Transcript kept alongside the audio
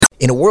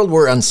In a world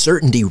where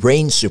uncertainty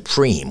reigns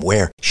supreme,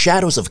 where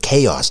shadows of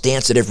chaos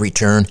dance at every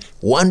turn,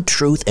 one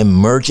truth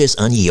emerges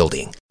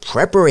unyielding.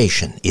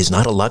 Preparation is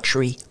not a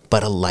luxury,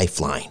 but a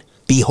lifeline.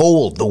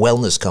 Behold the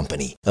Wellness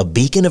Company, a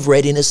beacon of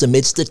readiness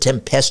amidst the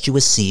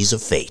tempestuous seas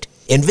of fate.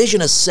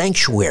 Envision a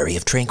sanctuary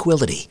of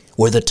tranquility,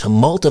 where the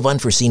tumult of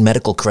unforeseen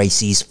medical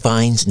crises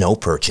finds no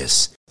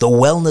purchase. The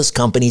Wellness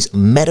Company's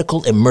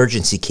Medical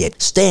Emergency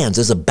Kit stands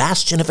as a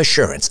bastion of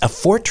assurance, a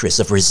fortress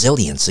of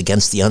resilience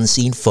against the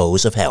unseen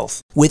foes of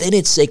health. Within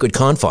its sacred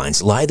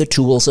confines lie the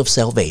tools of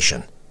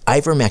salvation.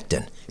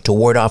 Ivermectin, to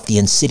ward off the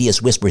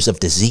insidious whispers of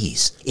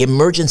disease.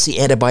 Emergency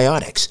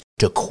antibiotics,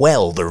 to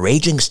quell the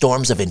raging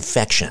storms of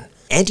infection.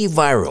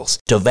 Antivirals,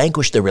 to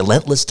vanquish the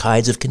relentless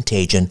tides of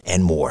contagion,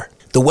 and more.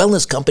 The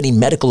Wellness Company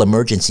Medical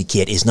Emergency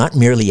Kit is not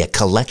merely a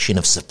collection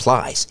of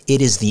supplies.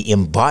 It is the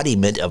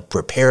embodiment of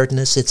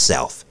preparedness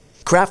itself.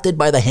 Crafted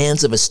by the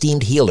hands of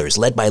esteemed healers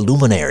led by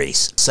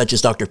luminaries such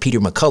as Dr. Peter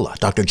McCullough,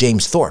 Dr.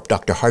 James Thorpe,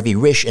 Dr. Harvey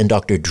Risch, and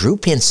Dr. Drew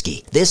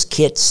Pinsky, this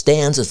kit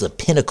stands as the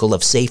pinnacle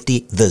of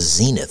safety, the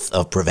zenith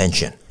of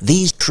prevention.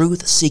 These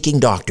truth-seeking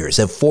doctors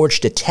have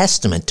forged a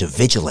testament to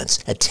vigilance,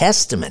 a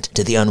testament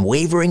to the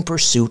unwavering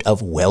pursuit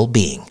of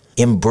well-being.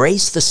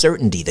 Embrace the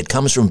certainty that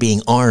comes from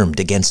being armed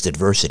against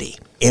adversity.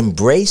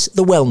 Embrace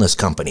the Wellness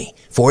Company,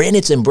 for in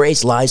its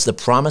embrace lies the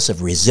promise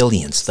of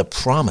resilience, the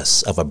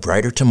promise of a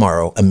brighter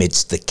tomorrow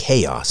amidst the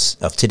chaos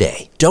of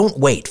today. Don't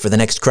wait for the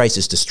next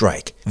crisis to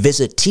strike.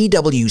 Visit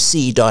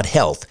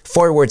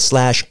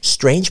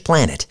twc.health/Strange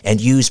Planet and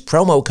use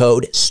promo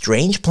code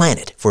Strange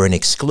Planet for an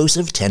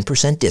exclusive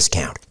 10%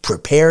 discount.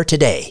 Prepare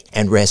today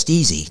and rest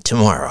easy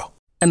tomorrow.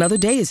 Another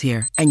day is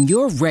here, and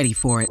you're ready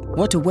for it.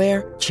 What to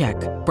wear? Check.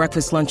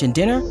 Breakfast, lunch, and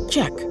dinner?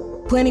 Check.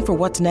 Planning for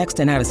what's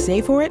next and how to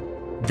save for it?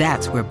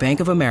 That's where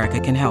Bank of America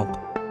can help.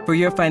 For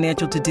your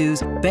financial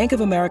to-dos, Bank of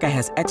America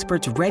has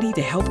experts ready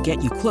to help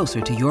get you closer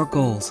to your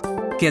goals.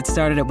 Get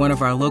started at one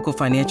of our local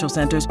financial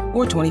centers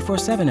or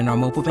 24/7 in our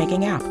mobile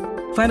banking app.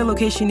 Find a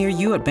location near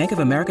you at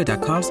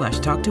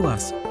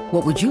bankofamerica.com/talktous.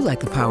 What would you like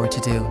the power to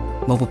do?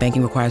 Mobile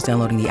banking requires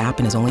downloading the app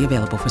and is only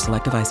available for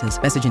select devices.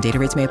 Message and data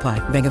rates may apply.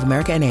 Bank of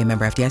America NA,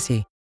 member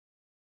FDIC.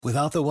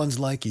 Without the ones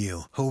like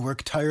you, who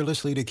work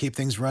tirelessly to keep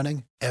things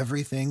running,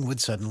 everything would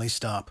suddenly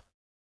stop.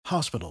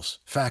 Hospitals,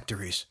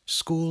 factories,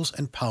 schools,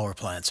 and power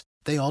plants,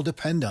 they all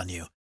depend on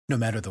you. No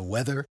matter the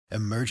weather,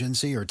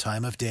 emergency, or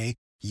time of day,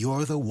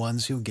 you're the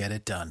ones who get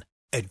it done.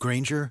 At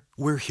Grainger,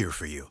 we're here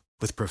for you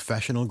with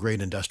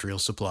professional-grade industrial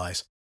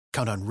supplies.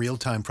 Count on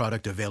real-time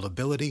product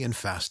availability and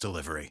fast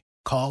delivery.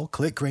 Call,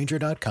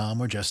 clickgrainger.com,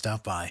 or just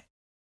stop by.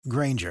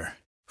 Grainger,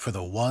 for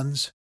the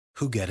ones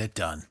who get it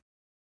done.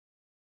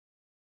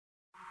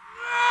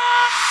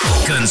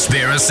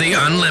 Conspiracy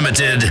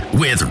Unlimited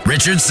with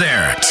Richard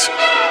Syrett.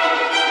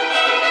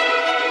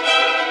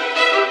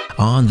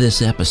 On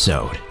this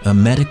episode, a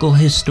medical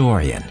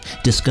historian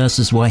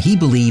discusses why he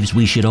believes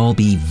we should all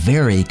be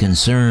very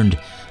concerned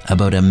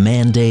about a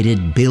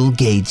mandated Bill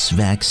Gates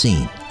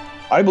vaccine.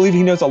 I believe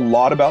he knows a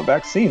lot about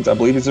vaccines. I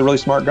believe he's a really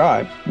smart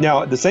guy.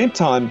 Now, at the same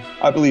time,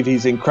 I believe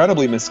he's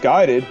incredibly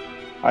misguided.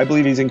 I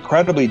believe he's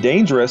incredibly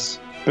dangerous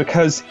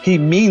because he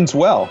means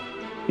well.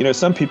 You know,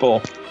 some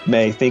people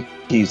may think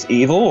he's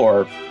evil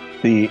or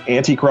the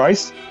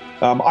Antichrist.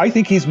 I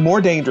think he's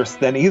more dangerous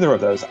than either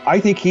of those. I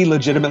think he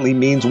legitimately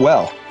means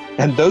well.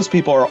 And those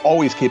people are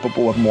always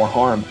capable of more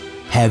harm.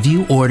 Have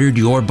you ordered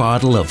your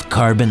bottle of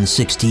Carbon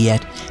 60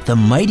 yet? The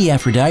mighty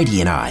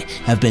Aphrodite and I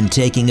have been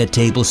taking a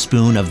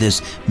tablespoon of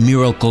this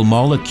miracle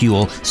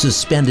molecule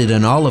suspended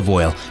in olive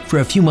oil for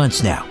a few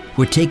months now.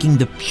 We're taking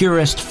the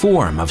purest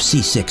form of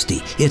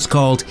C60. It's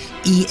called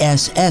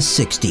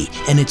ESS60,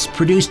 and it's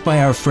produced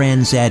by our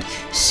friends at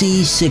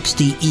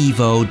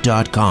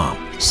C60evo.com.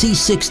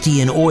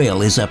 C60 in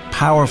oil is a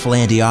powerful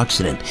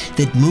antioxidant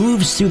that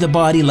moves through the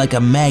body like a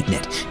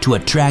magnet to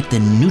attract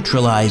and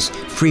neutralize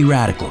free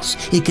radicals.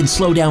 It can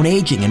slow down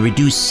aging and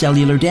reduce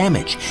cellular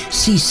damage.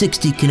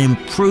 C60 can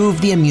improve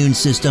the immune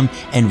system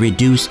and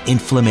reduce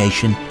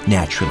inflammation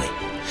naturally.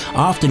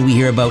 Often we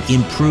hear about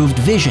improved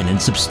vision and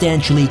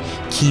substantially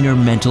keener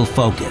mental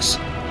focus.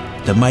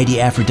 The mighty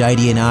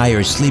Aphrodite and I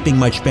are sleeping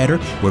much better.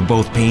 We're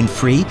both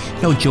pain-free,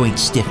 no joint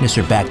stiffness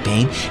or back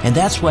pain, and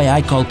that's why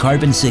I call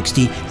Carbon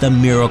 60 the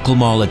miracle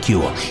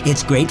molecule.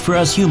 It's great for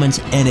us humans,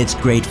 and it's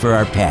great for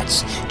our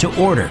pets. To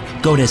order,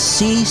 go to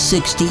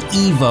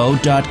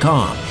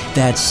C60evo.com.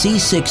 That's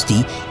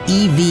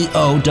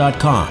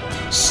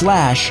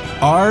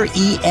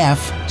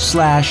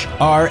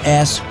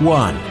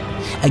C60evo.com/REF/RS1.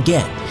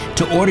 Again,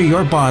 to order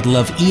your bottle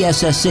of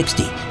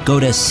ESS60, go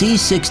to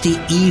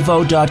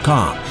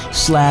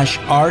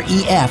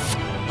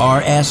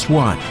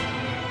C60evo.com/REF/RS1.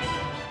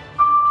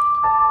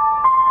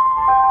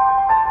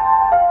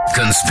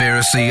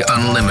 Conspiracy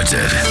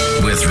Unlimited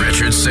with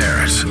Richard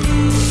Syrett.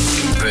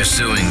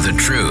 Pursuing the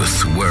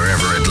truth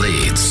wherever it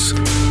leads.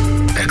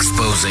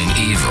 Exposing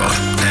evil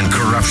and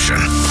corruption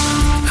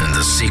and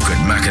the secret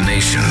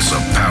machinations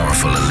of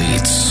powerful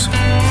elites.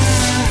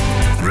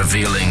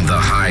 Revealing the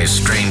high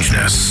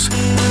strangeness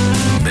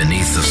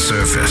beneath the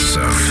surface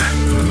of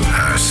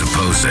our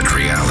supposed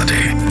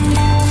reality.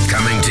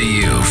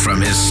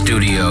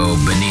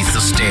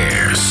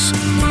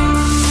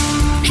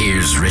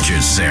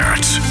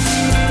 Syrett.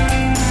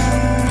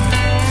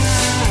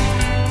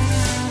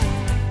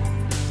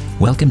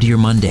 Welcome to your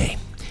Monday.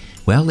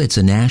 Well, it's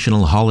a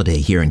national holiday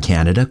here in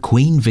Canada,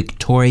 Queen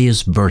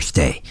Victoria's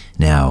birthday.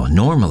 Now,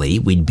 normally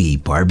we'd be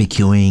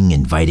barbecuing,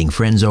 inviting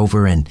friends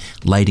over, and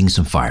lighting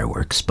some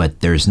fireworks, but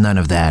there's none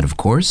of that, of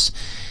course,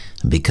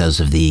 because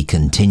of the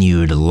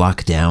continued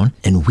lockdown,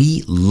 and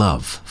we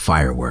love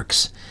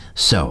fireworks.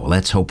 So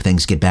let's hope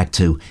things get back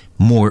to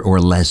more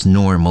or less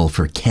normal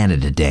for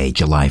Canada Day,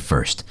 July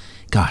 1st.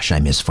 Gosh, I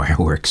miss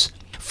fireworks.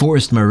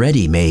 Forrest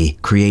Moretti may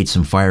create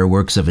some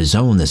fireworks of his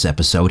own this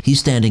episode. He's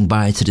standing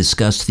by to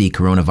discuss the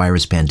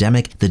coronavirus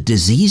pandemic, the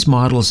disease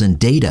models and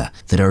data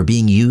that are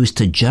being used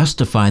to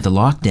justify the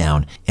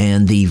lockdown,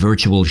 and the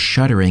virtual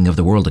shuttering of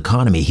the world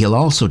economy. He'll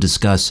also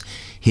discuss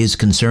his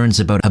concerns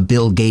about a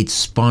Bill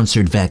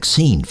Gates-sponsored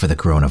vaccine for the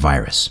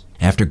coronavirus.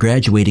 After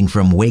graduating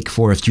from Wake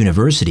Forest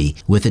University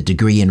with a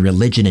degree in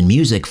religion and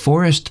music,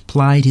 Forrest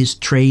plied his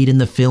trade in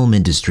the film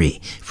industry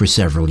for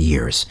several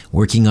years,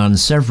 working on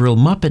several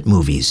Muppet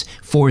movies,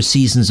 4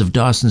 seasons of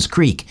Dawson's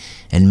Creek,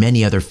 and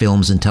many other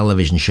films and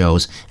television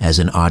shows as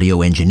an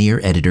audio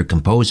engineer, editor,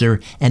 composer,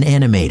 and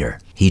animator.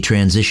 He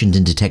transitioned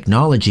into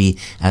technology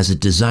as a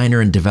designer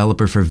and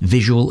developer for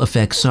visual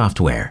effects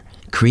software.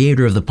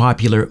 Creator of the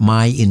popular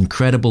My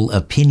Incredible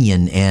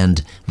Opinion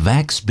and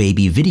Vax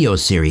Baby video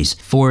series,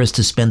 Forrest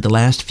has spent the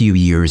last few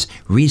years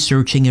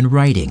researching and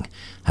writing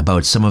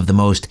about some of the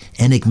most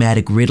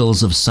enigmatic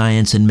riddles of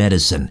science and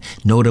medicine,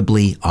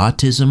 notably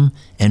autism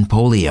and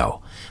polio.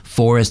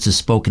 Forrest has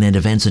spoken at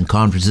events and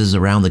conferences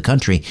around the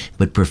country,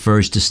 but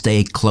prefers to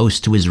stay close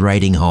to his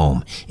writing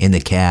home in the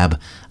cab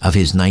of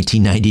his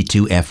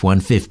 1992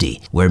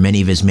 F-150, where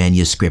many of his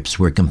manuscripts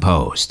were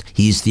composed.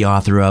 He's the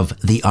author of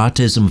The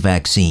Autism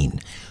Vaccine,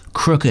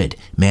 Crooked,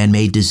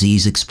 Man-Made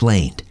Disease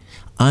Explained,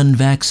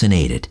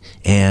 Unvaccinated,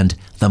 and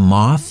The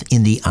Moth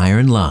in the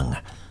Iron Lung,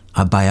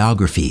 a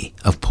biography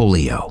of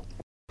polio.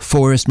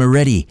 Forrest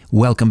Moretti,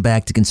 welcome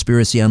back to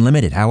Conspiracy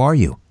Unlimited. How are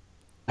you?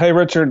 Hey,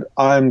 Richard,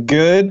 I'm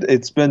good.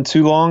 It's been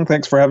too long.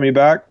 Thanks for having me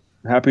back.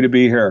 Happy to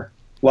be here.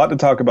 A lot to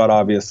talk about,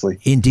 obviously.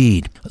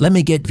 Indeed. Let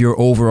me get your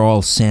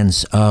overall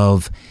sense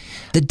of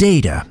the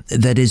data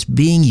that is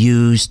being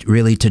used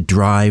really to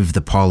drive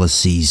the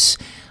policies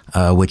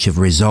which have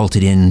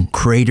resulted in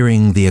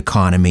cratering the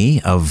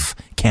economy of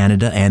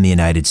Canada and the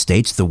United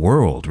States, the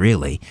world,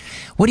 really.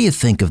 What do you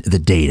think of the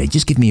data?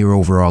 Just give me your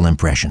overall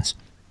impressions.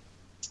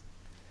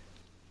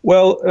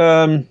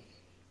 Well,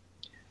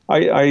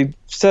 I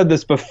said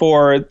this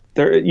before.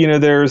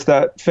 There's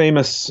that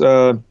famous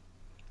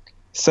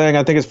saying,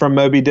 I think it's from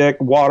Moby Dick,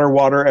 water,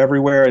 water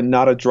everywhere and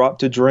not a drop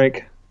to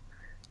drink.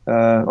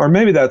 Or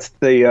maybe that's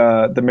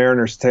the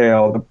Mariner's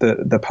Tale,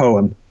 the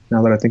poem,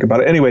 now that I think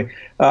about it. Anyway,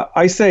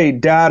 I say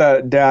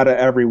data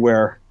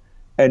everywhere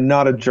and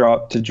not a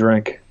drop to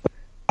drink.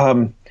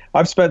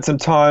 I've spent some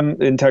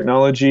time in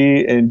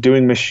technology and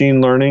doing machine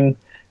learning,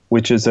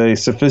 which is a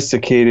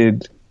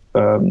sophisticated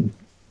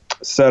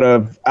set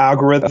of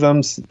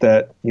algorithms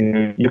that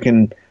you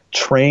can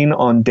train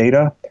on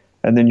data,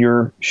 and then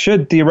you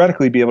should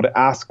theoretically be able to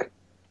ask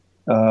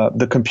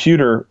the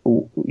computer,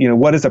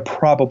 what is a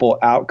probable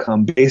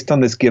outcome based on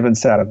this given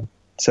set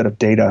of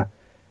data?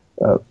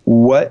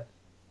 What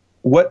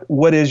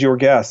is your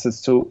guess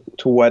as to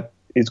what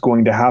is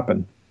going to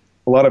happen?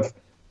 A lot of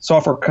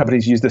software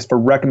companies use this for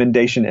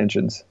recommendation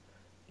engines.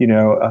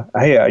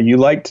 Hey, you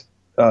liked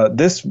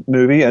this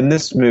movie and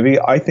this movie.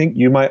 I think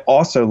you might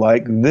also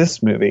like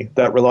this movie.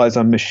 That relies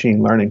on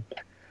machine learning.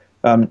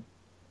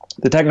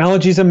 The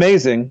technology is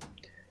amazing,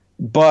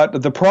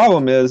 but the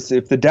problem is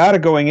if the data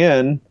going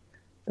in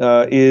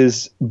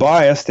is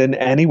biased in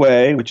any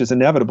way, which is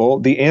inevitable,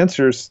 the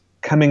answers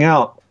coming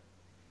out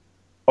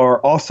are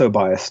also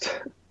biased.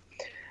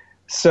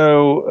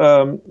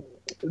 So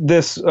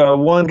this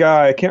one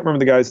guy, I can't remember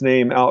the guy's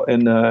name, out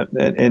in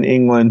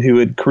England, who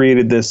had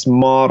created this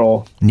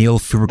model. Neil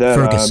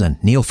Ferguson.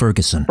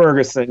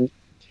 Ferguson.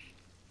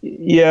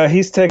 Yeah,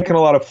 he's taken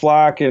a lot of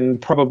flack, and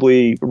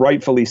probably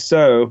rightfully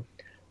so.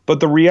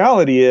 But the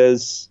reality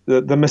is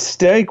the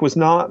mistake was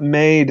not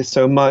made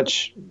so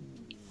much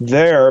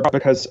there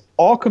because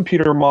all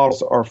computer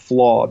models are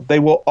flawed. They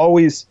will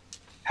always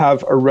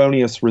have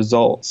erroneous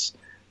results.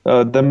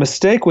 The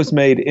mistake was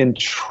made in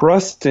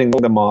trusting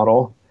the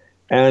model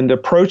and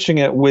approaching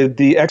it with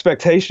the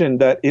expectation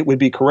that it would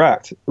be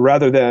correct,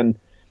 rather than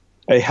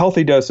a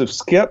healthy dose of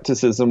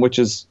skepticism, which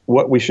is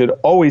what we should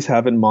always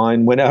have in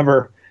mind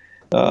whenever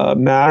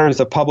matters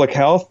of public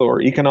health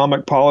or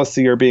economic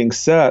policy are being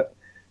set,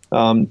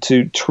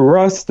 to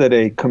trust that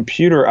a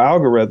computer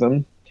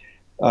algorithm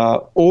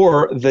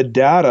or the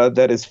data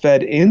that is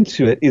fed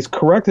into it is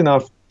correct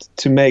enough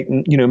to make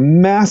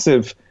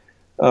massive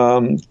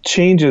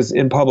changes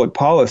in public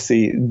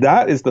policy.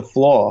 That is the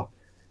flaw.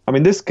 I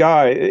mean, this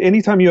guy,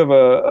 anytime you have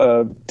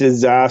a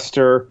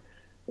disaster,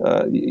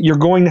 you're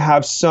going to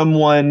have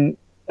someone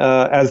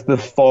as the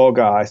fall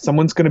guy.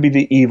 Someone's going to be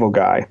the evil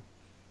guy.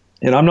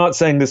 And I'm not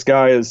saying this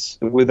guy is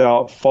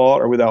without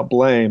fault or without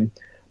blame,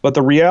 But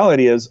the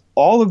reality is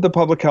all of the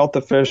public health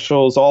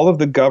officials, all of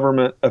the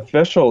government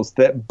officials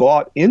that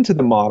bought into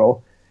the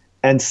model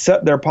and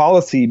set their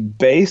policy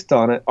based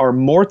on it are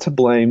more to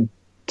blame,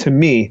 to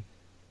me,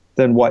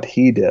 than what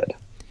he did.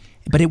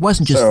 But it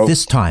wasn't just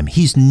this time.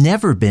 He's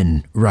never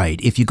been right.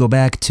 If you go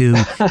back to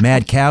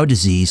mad cow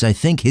disease, I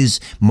think his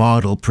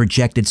model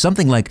projected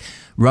something like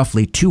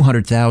roughly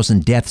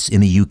 200,000 deaths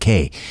in the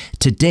UK.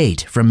 To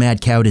date, from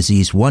mad cow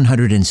disease,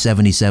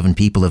 177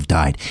 people have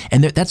died.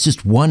 And that's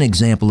just one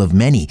example of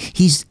many.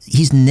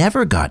 He's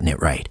never gotten it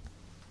right.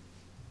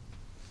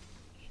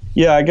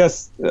 Yeah, I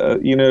guess,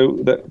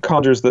 that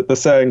conjures the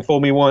saying, fool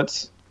me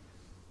once,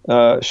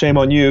 shame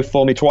on you,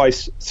 fool me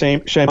twice,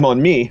 shame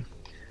on me.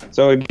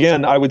 So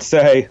again, I would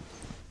say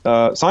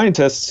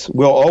scientists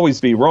will always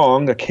be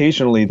wrong.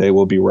 Occasionally they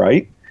will be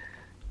right.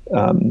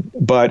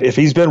 But if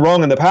he's been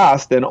wrong in the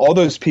past, then all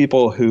those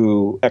people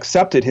who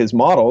accepted his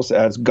models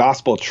as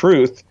gospel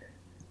truth,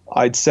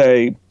 I'd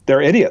say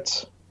they're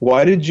idiots.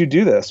 Why did you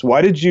do this?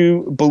 Why did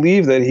you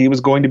believe that he was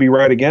going to be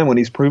right again when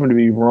he's proven to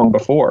be wrong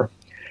before?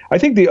 I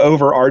think the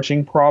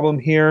overarching problem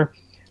here,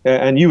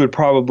 and you would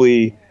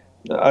probably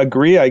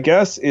agree, I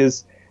guess,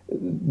 is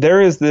there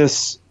is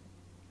this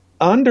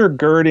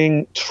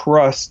undergirding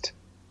trust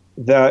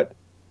that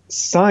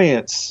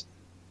science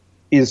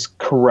is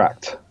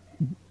correct,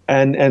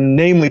 and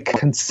namely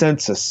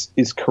consensus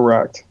is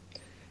correct.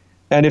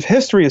 And if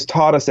history has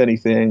taught us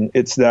anything,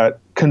 it's that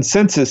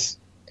consensus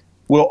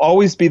will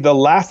always be the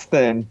last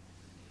thing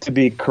to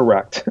be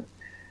correct.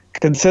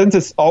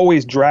 Consensus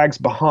always drags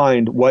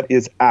behind what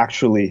is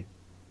actually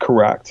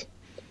correct.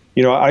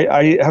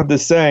 I have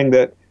this saying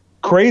that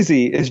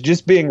crazy is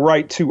just being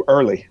right too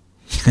early.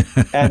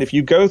 And if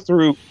you go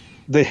through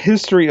the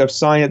history of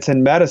science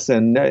and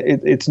medicine,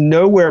 it's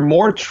nowhere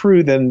more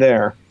true than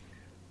there,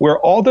 where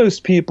all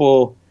those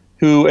people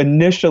who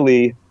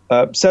initially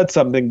said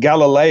something,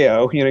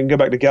 Galileo, you can go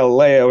back to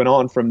Galileo and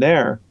on from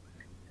there,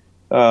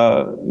 they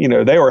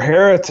were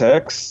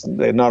heretics.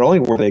 Not only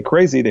were they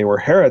crazy, they were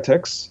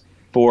heretics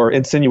for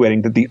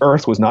insinuating that the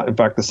Earth was not, in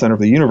fact, the center of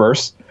the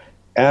universe.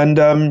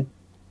 And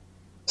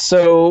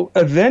so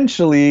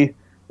eventually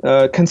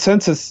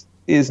consensus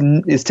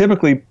is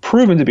typically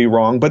proven to be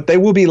wrong, but they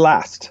will be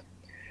last.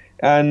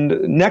 And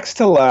next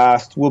to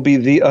last will be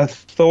the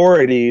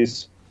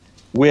authorities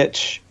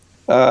which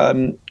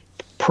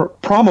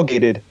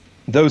promulgated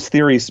those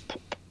theories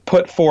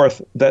put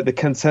forth that the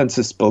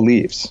consensus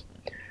believes.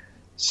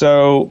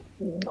 So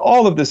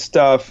all of this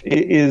stuff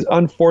is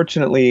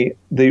unfortunately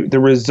the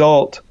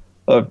result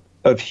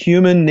of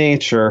human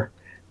nature,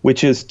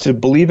 which is to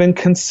believe in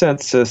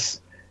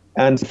consensus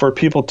and for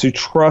people to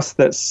trust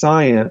that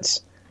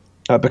science,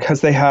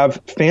 because they have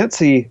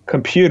fancy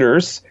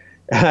computers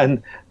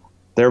and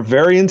they're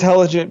very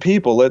intelligent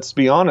people. Let's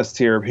be honest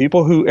here.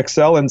 People who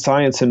excel in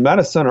science and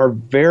medicine are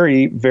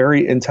very,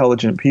 very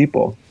intelligent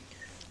people.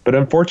 But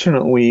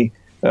unfortunately,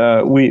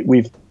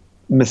 we've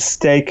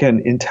mistaken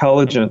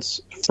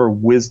intelligence for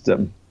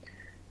wisdom.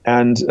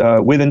 And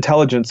with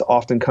intelligence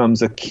often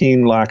comes a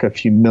keen lack of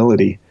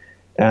humility.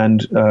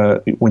 And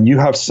when you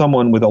have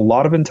someone with a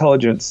lot of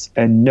intelligence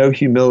and no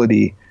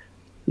humility,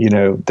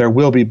 there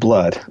will be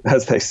blood,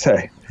 as they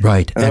say.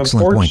 Right. And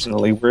excellent point.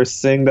 Unfortunately, we're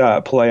seeing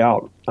that play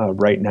out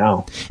right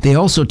now. They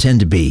also tend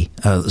to be,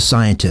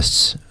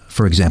 scientists,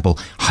 for example,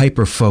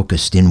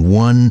 hyper-focused in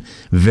one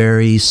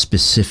very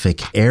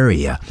specific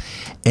area.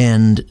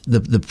 And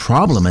the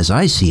problem, as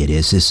I see it,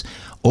 is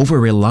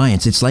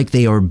over-reliance. It's like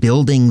they are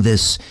building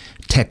this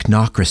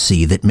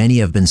technocracy that many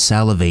have been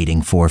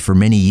salivating for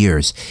many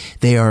years.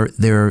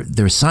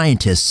 They're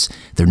scientists.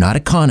 They're not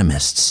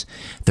economists.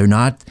 They're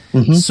not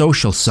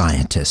social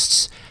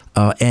scientists.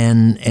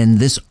 And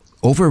this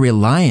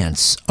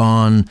over-reliance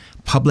on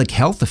public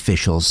health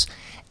officials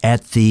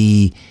at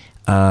the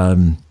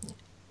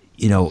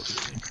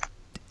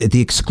at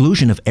the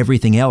exclusion of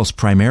everything else,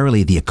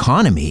 primarily the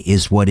economy,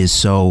 is what is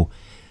so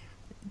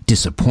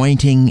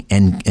disappointing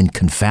and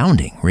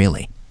confounding,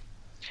 really.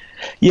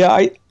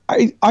 Yeah,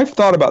 I've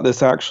thought about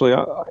this actually,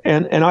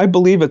 and I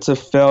believe it's a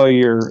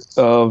failure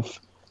of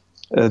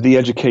the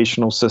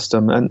educational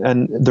system,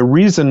 and the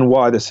reason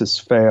why this has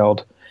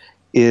failed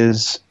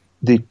is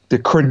the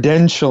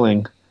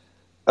credentialing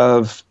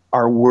of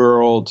our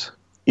world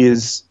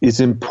is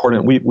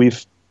important.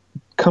 We've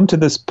come to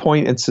this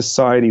point in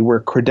society where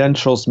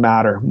credentials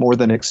matter more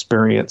than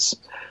experience.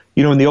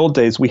 In the old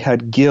days we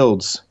had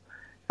guilds,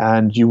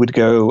 and you would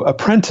go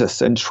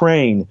apprentice and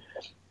train,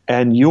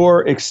 and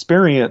your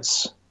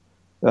experience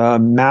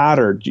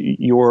mattered.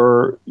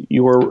 Your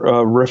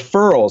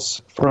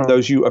referrals from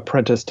those you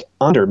apprenticed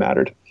under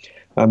mattered.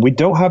 We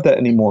don't have that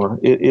anymore.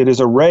 It is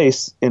a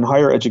race in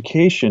higher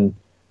education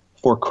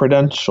for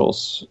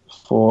credentials,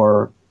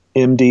 for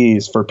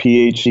MDs, for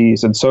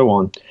PhDs, and so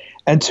on.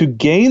 And to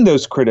gain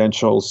those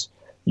credentials,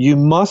 you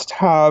must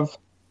have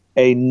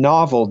a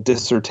novel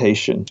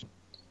dissertation.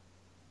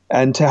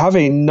 And to have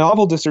a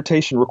novel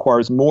dissertation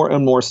requires more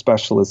and more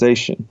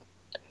specialization.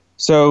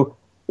 So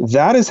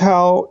that is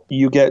how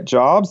you get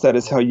jobs. That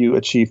is how you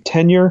achieve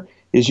tenure,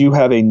 is you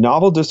have a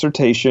novel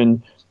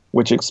dissertation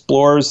which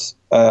explores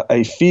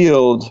a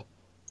field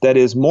that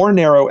is more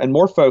narrow and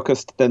more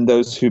focused than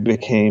those who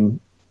came.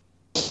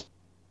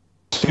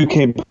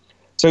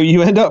 So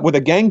you end up with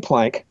a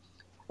gangplank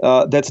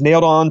that's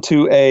nailed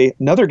onto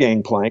another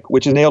gangplank,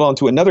 which is nailed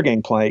onto another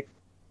gangplank,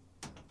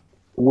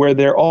 where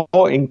they're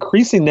all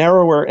increasing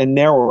narrower and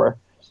narrower.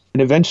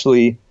 And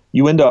eventually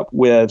you end up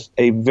with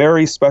a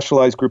very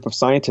specialized group of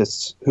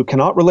scientists who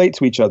cannot relate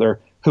to each other,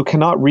 who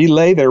cannot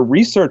relay their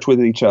research with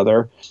each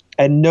other,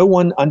 and no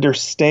one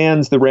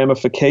understands the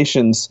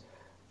ramifications,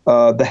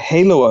 the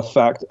halo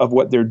effect of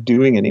what they're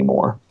doing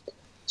anymore.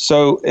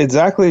 So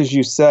exactly as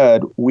you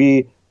said,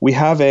 we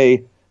have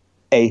a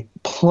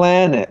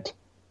planet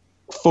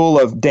full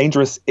of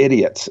dangerous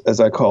idiots, as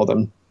I call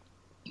them,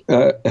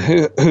 a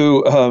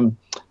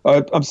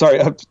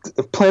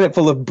planet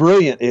full of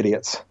brilliant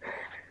idiots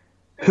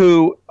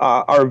who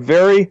are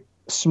very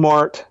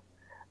smart,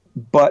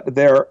 but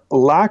their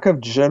lack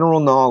of general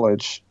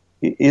knowledge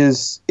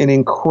is an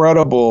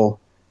incredible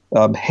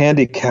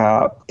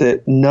handicap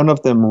that none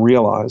of them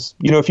realize.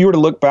 You know, if you were to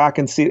look back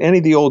and see any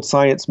of the old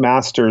science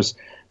masters,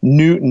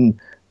 Newton,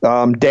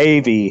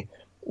 Davy,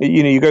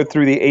 you go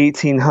through the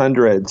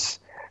 1800s,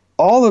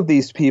 all of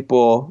these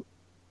people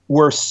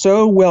were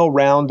so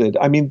well-rounded.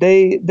 I mean,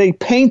 they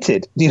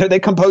painted, they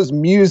composed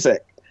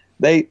music,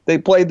 they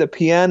played the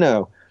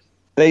piano,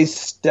 they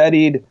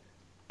studied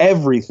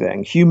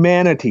everything,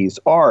 humanities,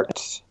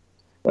 arts.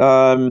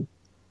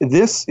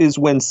 This is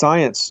when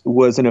science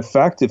was an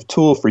effective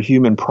tool for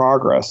human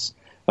progress.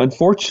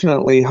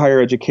 Unfortunately, higher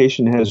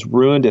education has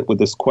ruined it with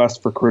this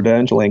quest for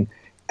credentialing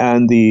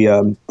and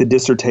the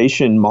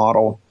dissertation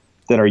model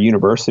that our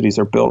universities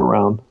are built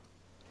around.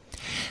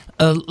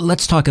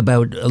 Let's talk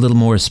about a little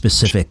more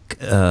specific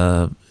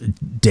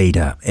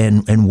data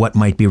and what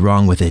might be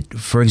wrong with it.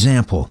 For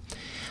example,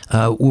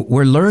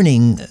 we're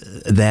learning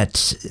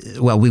that,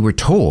 we were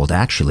told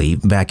actually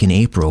back in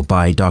April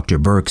by Dr.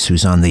 Birx,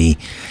 who's on the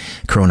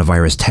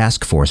coronavirus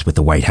task force with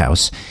the White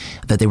House,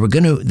 that they were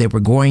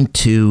going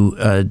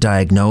to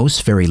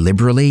diagnose very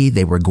liberally.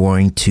 They were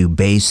going to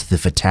base the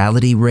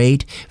fatality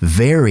rate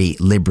very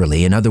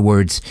liberally. In other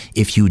words,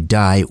 if you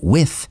die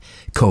with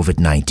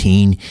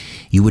COVID-19,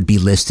 you would be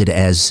listed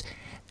as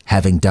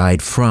having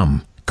died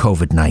from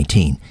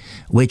COVID-19,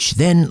 which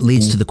then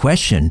leads to the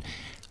question,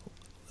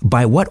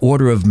 by what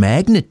order of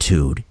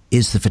magnitude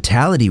is the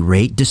fatality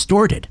rate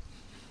distorted?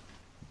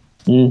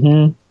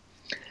 Mm-hmm.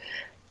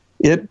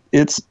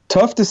 It's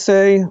tough to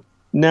say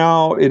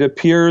now. It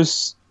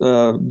appears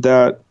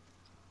that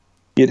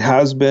it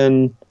has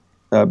been,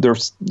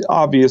 there's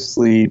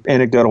obviously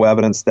anecdotal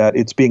evidence that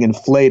it's being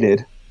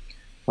inflated.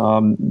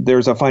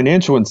 There's a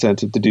financial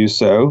incentive to do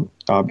so.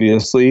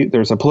 Obviously,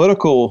 there's a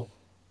political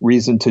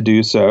reason to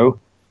do so.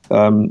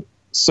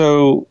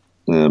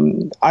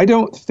 I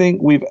don't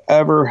think we've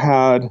ever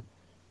had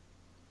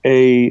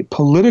a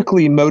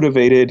politically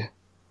motivated,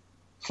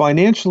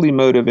 financially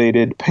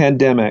motivated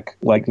pandemic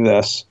like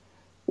this,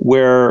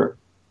 where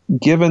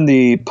given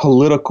the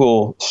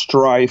political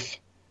strife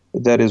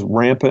that is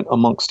rampant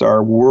amongst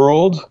our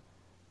world,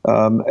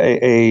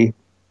 a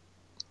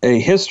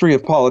history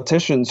of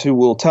politicians who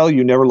will tell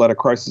you never let a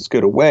crisis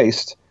go to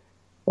waste,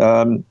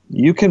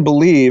 you can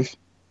believe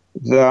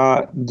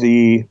that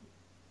the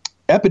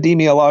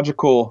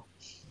epidemiological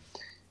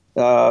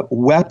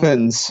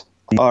weapons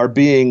are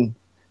being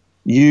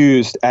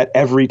used at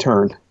every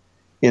turn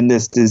in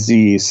this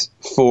disease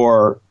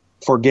for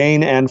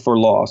gain and for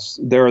loss.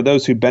 There are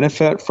those who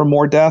benefit from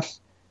more death,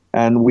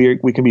 and we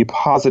can be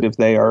positive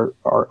they are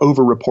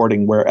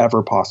over-reporting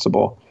wherever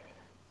possible.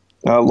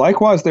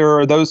 Likewise, there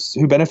are those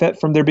who benefit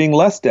from there being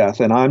less death,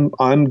 and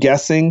I'm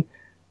guessing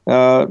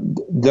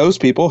those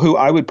people who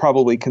I would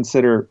probably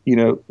consider,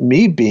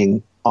 me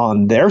being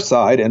on their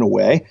side in a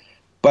way,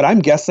 but I'm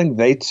guessing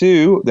they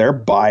too, their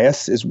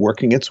bias is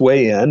working its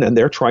way in, and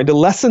they're trying to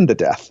lessen the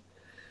death.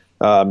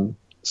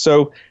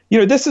 So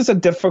this is a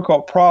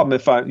difficult problem.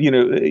 If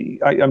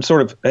I'm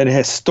sort of an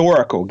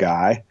historical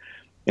guy,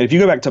 and if you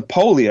go back to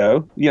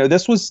polio,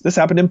 this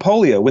happened in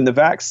polio when the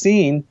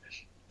vaccine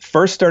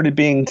first started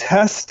being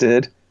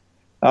tested.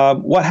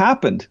 What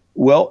happened?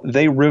 Well,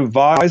 they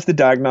revised the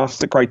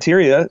diagnostic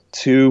criteria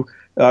to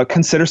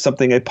consider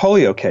something a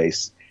polio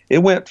case. It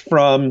went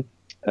from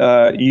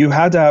you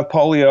had to have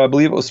polio, I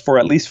believe it was for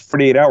at least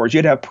 48 hours. You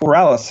had to have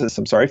paralysis,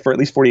 for at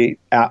least 48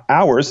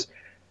 hours,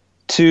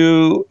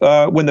 to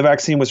when the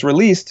vaccine was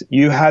released,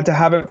 you had to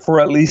have it for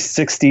at least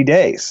 60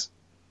 days.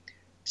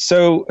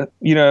 So,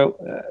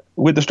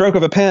 with the stroke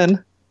of a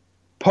pen,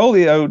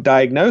 polio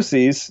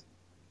diagnoses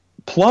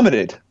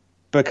plummeted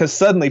because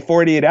suddenly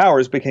 48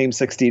 hours became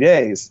 60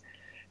 days.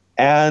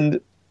 And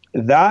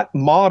that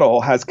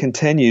model has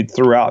continued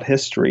throughout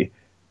history.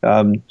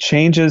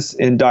 Changes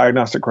in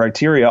diagnostic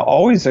criteria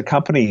always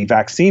accompany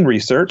vaccine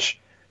research,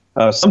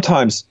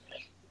 sometimes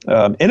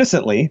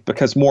innocently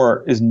because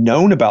more is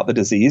known about the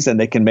disease and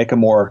they can make a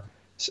more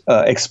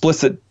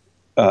explicit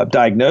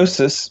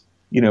diagnosis,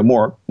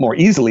 more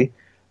easily.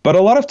 But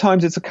a lot of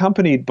times it's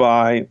accompanied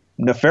by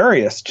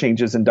nefarious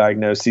changes in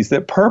diagnoses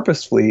that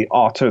purposefully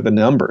alter the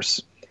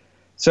numbers.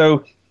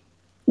 So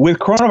with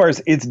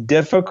coronavirus, it's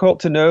difficult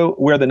to know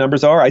where the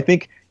numbers are. I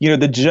think,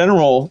 the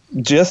general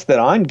gist that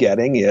I'm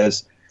getting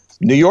is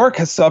New York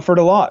has suffered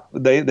a lot.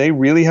 They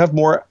really have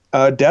more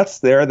deaths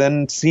there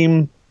than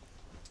seem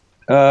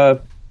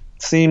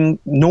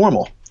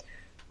normal.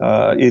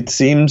 It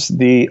seems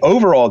the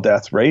overall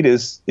death rate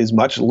is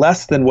much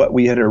less than what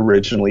we had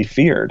originally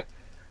feared.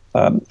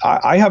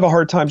 I have a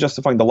hard time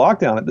justifying the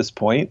lockdown at this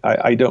point.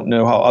 I don't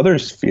know how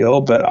others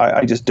feel, but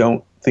I just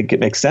don't think it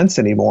makes sense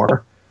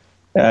anymore.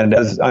 And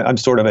as I'm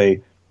sort of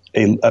a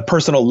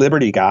personal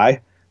liberty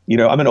guy,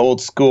 I'm an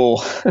old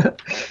school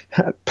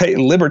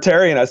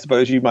libertarian, I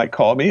suppose you might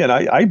call me. And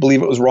I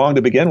believe it was wrong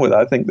to begin with.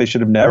 I think they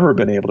should have never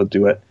been able to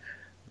do it.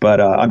 But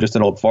I'm just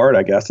an old fart,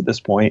 I guess, at this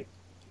point.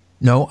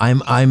 No,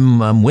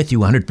 I'm with you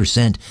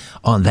 100%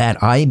 on that.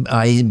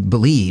 I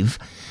believe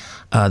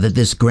that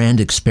this grand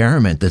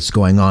experiment that's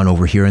going on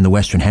over here in the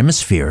Western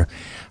Hemisphere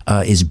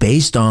is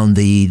based on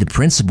the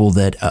principle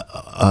that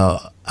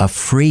a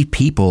free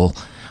people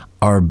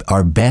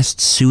are best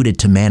suited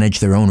to manage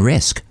their own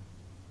risk.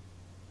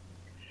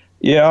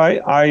 Yeah,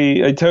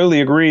 I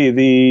totally agree.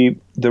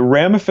 The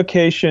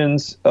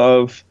ramifications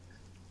of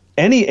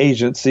any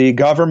agency,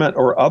 government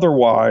or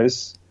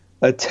otherwise,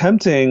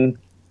 attempting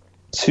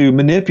to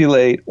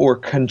manipulate or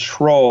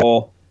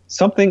control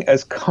something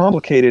as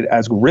complicated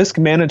as risk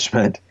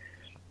management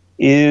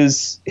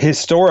is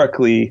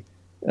historically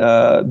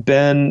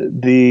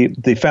been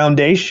the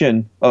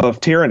foundation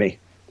of tyranny.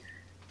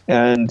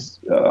 And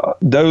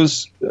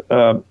those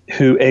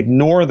who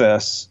ignore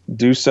this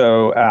do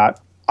so at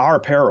our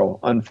peril,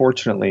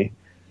 unfortunately.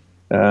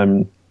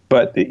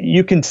 But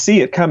you can see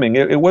it coming.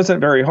 It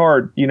wasn't very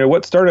hard.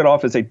 What started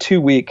off as a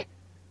 2-week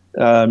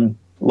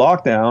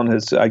lockdown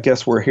is, I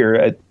guess we're here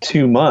at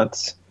 2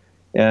 months.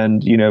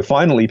 And,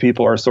 finally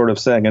people are sort of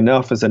saying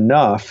enough is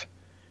enough.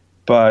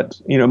 But,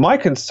 my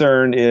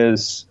concern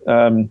is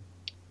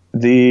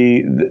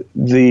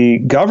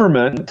the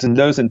government and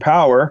those in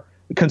power,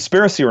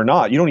 conspiracy or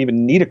not, you don't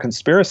even need a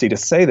conspiracy to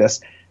say this.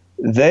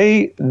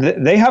 They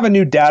have a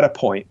new data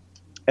point,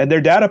 and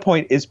their data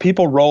point is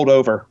people rolled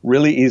over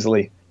really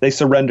easily. They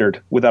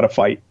surrendered without a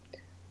fight.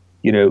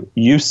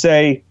 You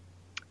say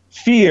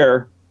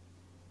fear,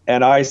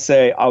 and I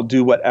say I'll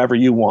do whatever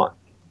you want.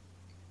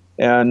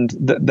 And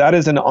that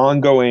is an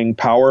ongoing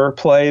power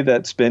play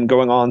that's been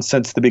going on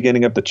since the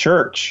beginning of the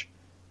church.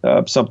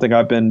 Something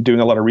I've been doing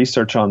a lot of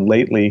research on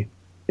lately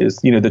is,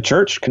 the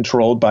church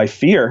controlled by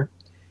fear.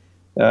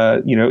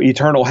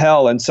 Eternal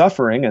hell and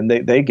suffering, and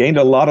they gained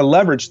a lot of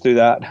leverage through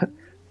that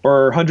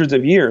for hundreds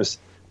of years.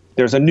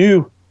 There's a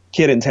new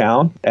kid in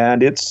town,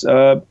 and it's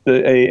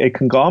a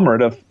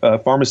conglomerate of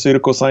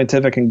pharmaceutical,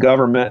 scientific, and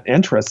government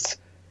interests,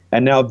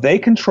 and now they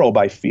control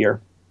by fear,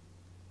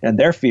 and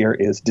their fear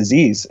is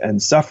disease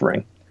and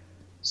suffering.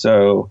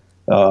 So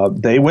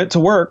they went to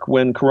work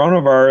when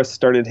coronavirus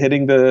started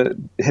hitting the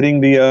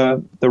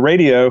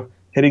radio,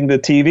 hitting the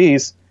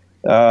TVs.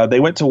 They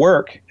went to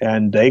work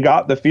and they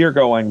got the fear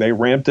going. They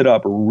ramped it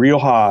up real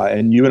high.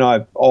 And you and I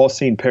have all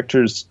seen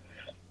pictures,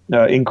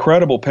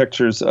 incredible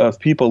pictures of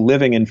people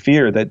living in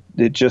fear that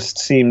it just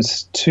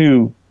seems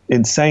too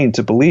insane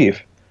to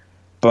believe.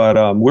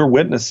 But we're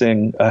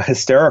witnessing a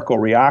hysterical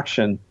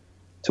reaction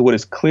to what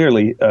is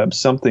clearly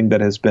something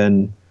that has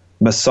been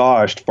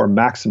massaged for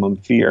maximum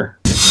fear.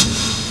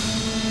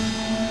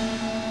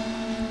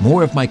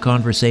 More of my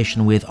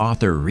conversation with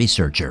author,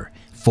 researcher,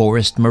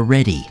 Forrest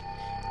Moretti,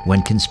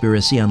 when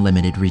Conspiracy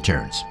Unlimited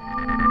returns.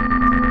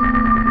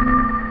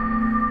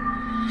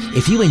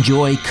 If you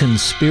enjoy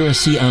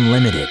Conspiracy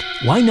Unlimited,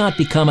 why not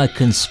become a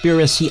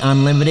Conspiracy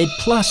Unlimited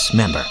Plus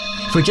member?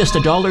 For just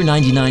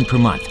 $1.99 per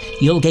month,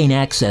 you'll gain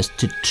access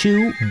to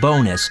 2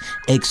 bonus,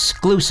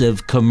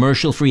 exclusive,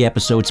 commercial-free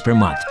episodes per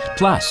month,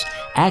 plus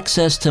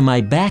access to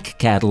my back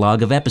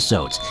catalog of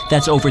episodes.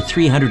 That's over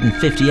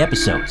 350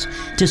 episodes.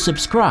 To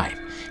subscribe,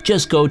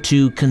 just go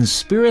to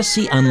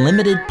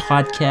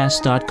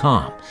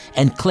conspiracyunlimitedpodcast.com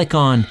and click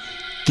on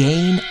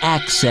Gain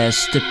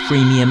Access to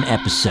Premium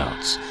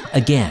Episodes.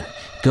 Again,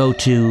 go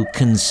to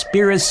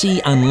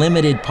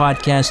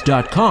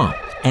conspiracyunlimitedpodcast.com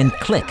and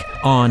click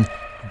on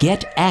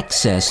Get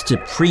Access to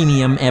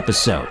Premium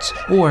Episodes,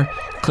 or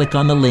click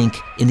on the link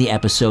in the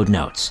episode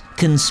notes.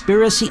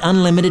 Conspiracy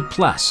Unlimited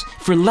Plus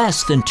for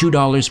less than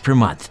 $2 per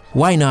month.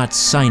 Why not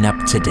sign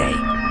up today?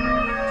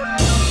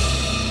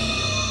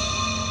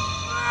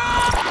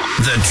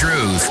 The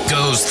truth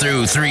goes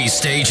through 3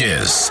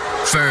 stages.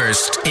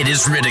 First, it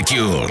is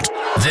ridiculed.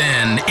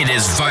 Then, it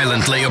is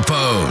violently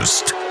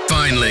opposed.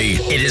 Finally,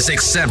 it is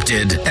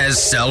accepted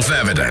as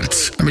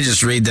self-evident. Let me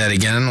just read that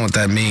again, what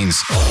that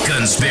means.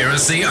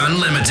 Conspiracy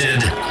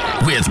Unlimited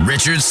with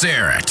Richard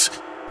Syrett.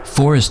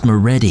 Forrest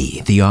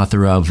Moretti, the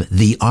author of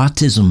The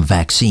Autism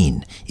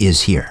Vaccine,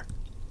 is here.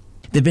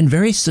 They've been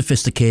very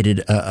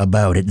sophisticated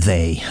about it,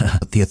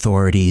 the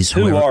authorities.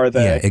 Who are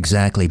they? Yeah,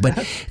 exactly.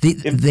 But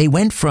they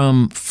went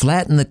from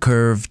flatten the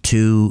curve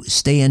to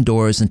stay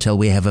indoors until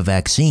we have a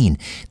vaccine.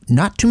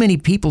 Not too many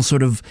people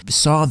sort of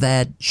saw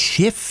that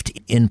shift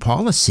in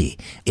policy.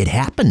 It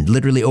happened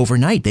literally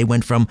overnight. They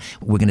went from,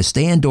 we're going to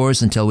stay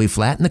indoors until we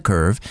flatten the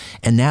curve,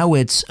 and now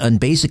it's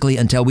basically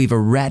until we've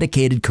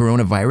eradicated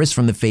coronavirus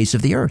from the face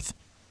of the earth.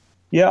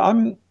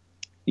 Yeah,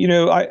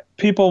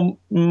 people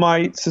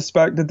might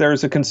suspect that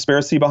there's a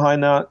conspiracy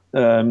behind that,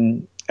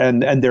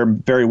 and there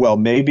very well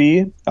may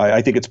be.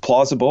 I think it's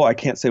plausible. I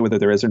can't say whether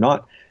there is or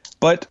not.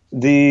 But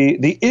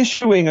the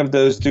issuing of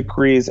those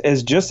decrees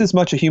is just as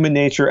much a human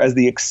nature as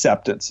the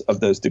acceptance of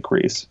those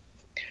decrees.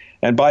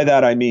 And by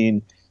that I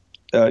mean,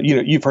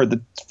 you've heard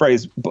the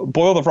phrase,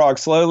 boil the frog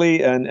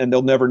slowly and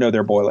they'll never know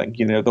they're boiling.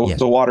 Yes.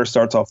 The water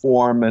starts off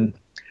warm, and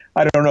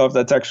I don't know if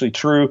that's actually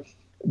true.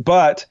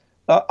 But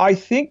I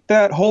think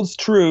that holds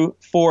true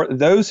for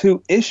those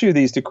who issue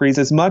these decrees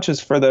as much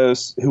as for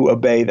those who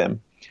obey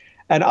them.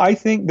 And I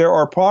think there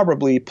are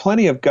probably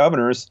plenty of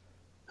governors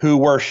who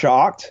were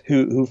shocked,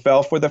 who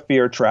fell for the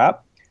fear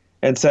trap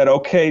and said,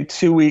 okay,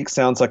 2 weeks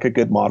sounds like a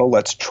good model.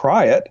 Let's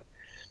try it.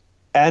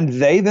 And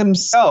they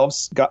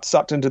themselves got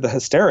sucked into the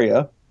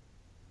hysteria.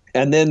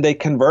 And then they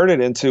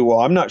converted into, well,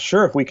 I'm not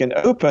sure if we can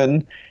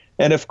open.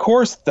 And of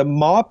course, the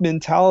mob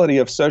mentality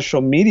of social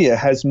media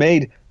has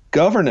made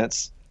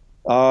governance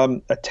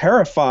a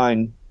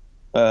terrifying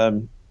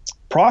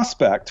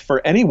prospect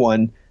for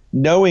anyone,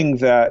 knowing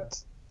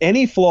that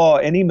any flaw,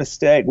 any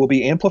mistake will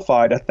be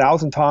amplified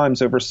 1,000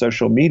 times over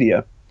social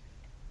media.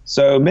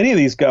 So many of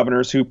these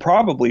governors who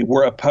probably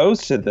were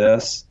opposed to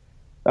this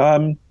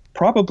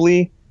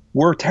probably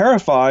were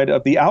terrified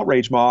of the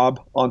outrage mob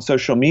on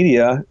social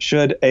media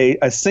should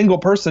a single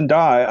person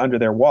die under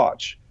their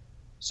watch.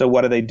 So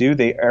what do?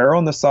 They err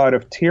on the side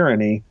of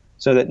tyranny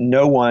so that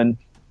no one,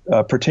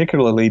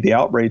 particularly the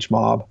outrage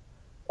mob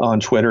on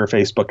Twitter,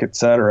 Facebook,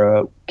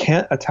 etc.,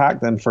 can't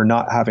attack them for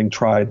not having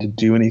tried to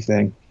do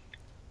anything.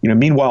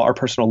 Meanwhile, our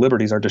personal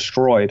liberties are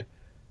destroyed.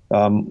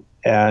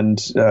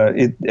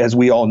 As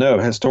we all know,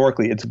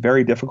 historically, it's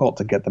very difficult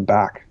to get them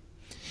back.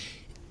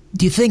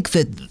 Do you think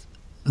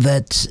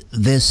that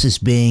this is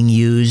being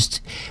used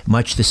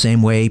much the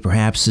same way,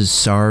 perhaps, as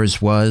SARS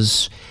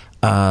was,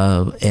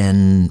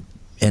 and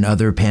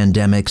other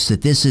pandemics,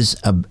 that this is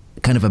a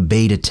kind of a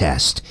beta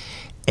test,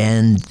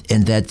 and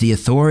that the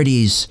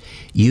authorities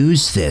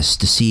use this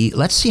to see,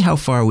 let's see how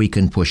far we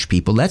can push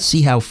people. Let's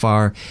see how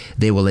far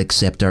they will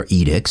accept our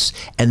edicts.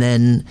 And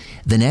then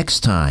the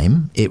next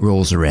time it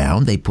rolls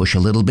around, they push a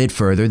little bit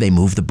further. They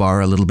move the bar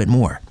a little bit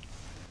more.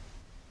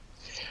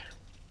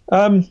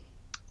 I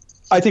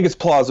think it's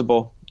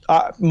plausible.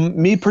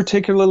 Me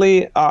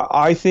particularly,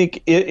 I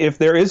think if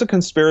there is a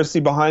conspiracy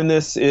behind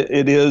this,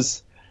 it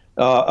is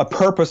a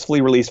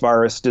purposefully released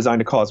virus designed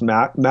to cause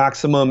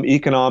maximum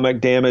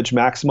economic damage,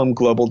 maximum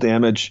global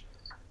damage,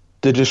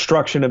 the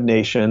destruction of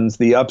nations,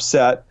 the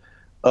upset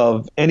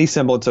of any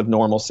semblance of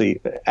normalcy.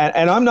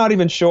 And I'm not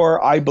even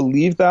sure I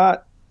believe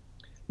that.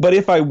 But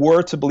if I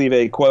were to believe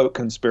a, quote,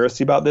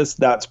 conspiracy about this,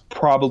 that's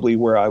probably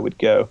where I would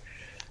go.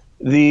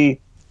 The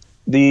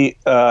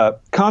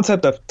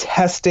concept of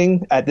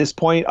testing at this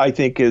point, I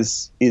think,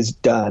 is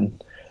done.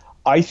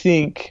 I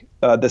think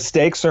the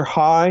stakes are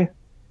high.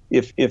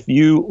 If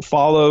you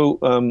follow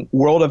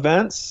world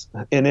events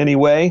in any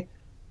way,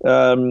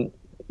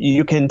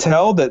 you can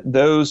tell that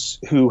those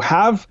who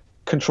have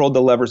controlled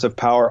the levers of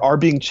power are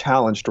being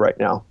challenged right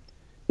now.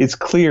 It's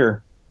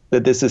clear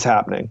that this is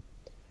happening.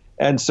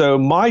 And so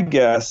my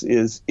guess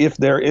is, if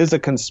there is a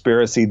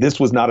conspiracy, this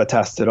was not a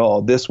test at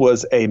all. This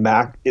was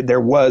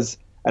there was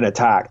an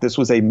attack. This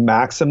was a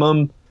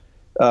maximum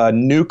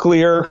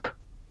nuclear,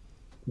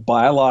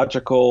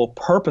 biological,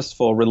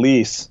 purposeful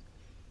release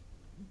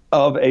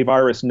of a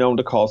virus known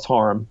to cause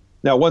harm.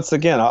 Now, once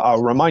again,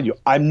 I'll remind you,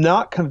 I'm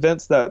not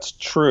convinced that's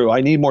true.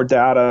 I need more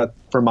data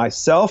for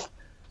myself,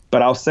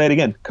 but I'll say it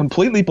again,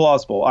 completely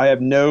plausible. I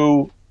have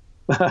no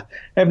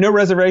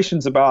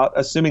reservations about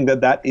assuming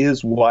that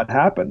is what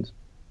happened.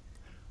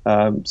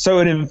 So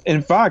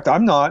in fact,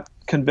 I'm not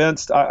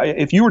convinced.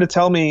 If you were to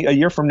tell me a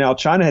year from now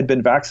China had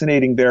been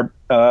vaccinating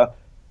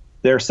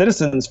their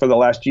citizens for the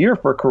last year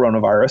for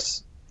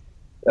coronavirus,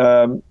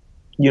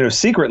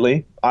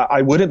 secretly,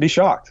 I wouldn't be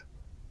shocked.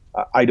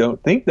 I don't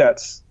think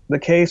that's the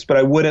case, but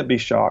I wouldn't be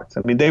shocked.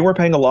 I mean, they were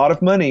paying a lot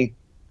of money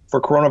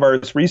for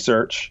coronavirus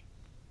research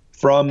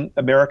from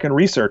American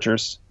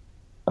researchers.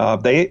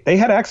 They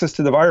had access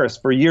to the virus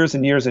for years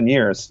and years and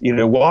years.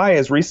 Why,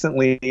 as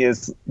recently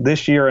as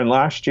this year and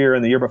last year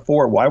and the year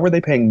before, why were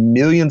they paying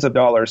millions of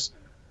dollars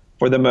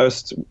for the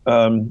most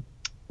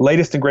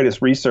latest and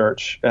greatest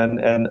research?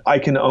 And I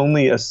can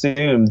only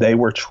assume they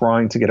were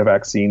trying to get a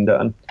vaccine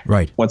done.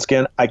 Right. Once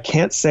again, I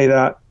can't say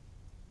that.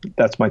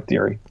 That's my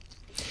theory.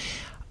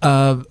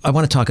 I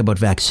want to talk about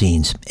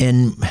vaccines.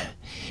 And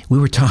we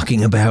were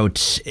talking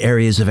about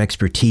areas of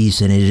expertise,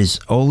 and it has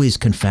always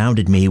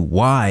confounded me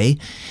why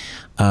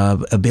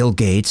Bill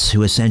Gates,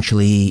 who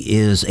essentially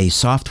is a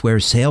software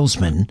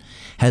salesman,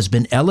 has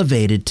been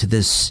elevated to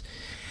this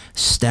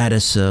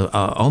status,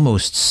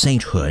 almost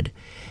sainthood.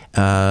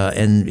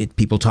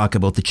 People talk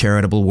about the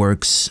charitable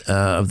works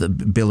of the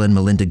Bill and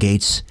Melinda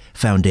Gates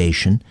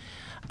Foundation.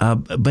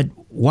 But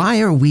why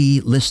are we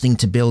listening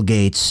to Bill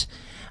Gates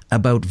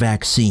about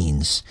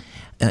vaccines?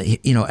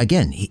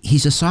 Again,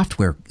 he's a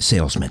software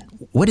salesman.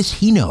 What does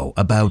he know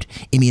about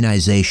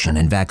immunization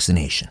and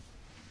vaccination?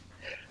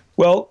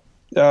 Well,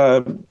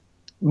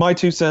 my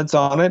 2 cents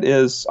on it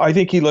is I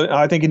think he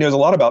knows a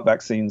lot about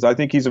vaccines. I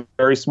think he's a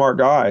very smart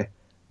guy.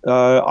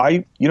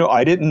 I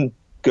didn't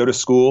go to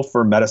school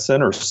for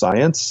medicine or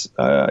science.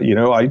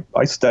 I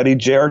studied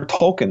J.R.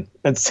 Tolkien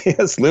and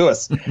C.S.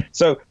 Lewis.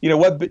 So,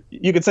 what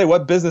you could say,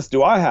 what business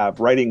do I have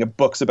writing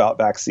books about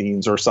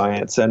vaccines or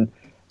science? And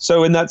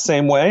so in that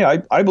same way,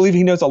 I believe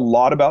he knows a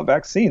lot about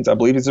vaccines. I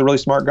believe he's a really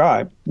smart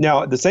guy.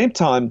 Now, at the same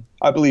time,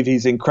 I believe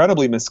he's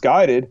incredibly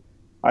misguided.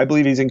 I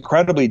believe he's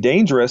incredibly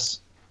dangerous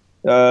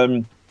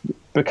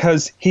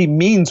because he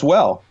means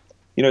well.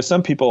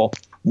 Some people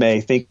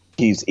may think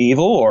he's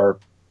evil or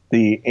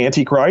the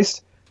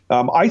Antichrist.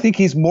 I think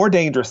he's more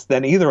dangerous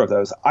than either of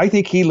those. I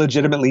think he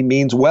legitimately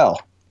means well.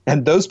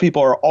 And those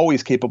people are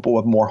always capable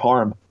of more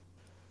harm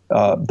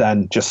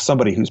than just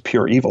somebody who's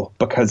pure evil,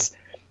 because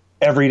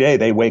every day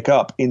they wake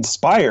up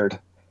inspired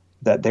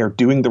that they're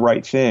doing the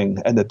right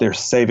thing and that they're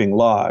saving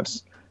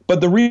lives.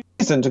 But the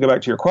reason, to go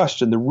back to your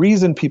question, the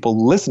reason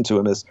people listen to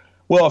him is,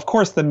 well, of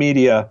course the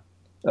media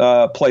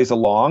plays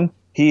along.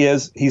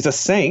 He's a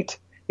saint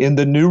in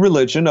the new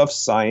religion of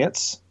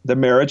science, the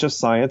marriage of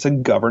science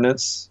and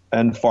governance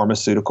and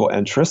pharmaceutical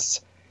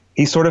interests.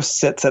 He sort of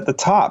sits at the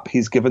top.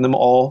 He's given them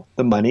all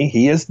the money.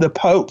 He is the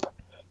Pope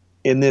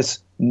in this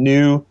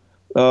new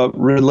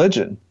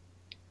religion.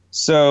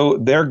 So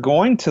they're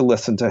going to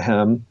listen to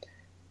him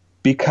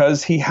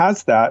because he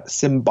has that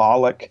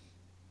symbolic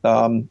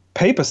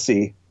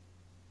papacy,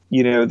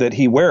 that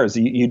he wears.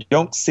 You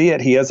don't see it.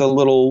 He has a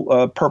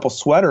little purple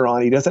sweater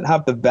on. He doesn't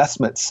have the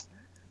vestments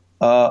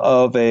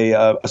of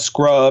a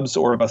scrubs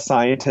or of a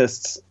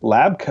scientist's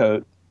lab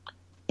coat,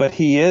 but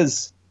he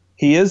is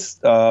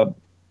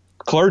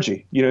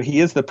clergy. He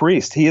is the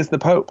priest. He is the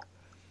Pope.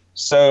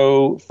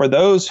 So for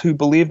those who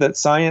believe that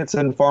science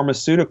and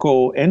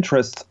pharmaceutical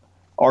interests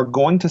are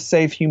going to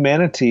save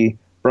humanity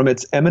from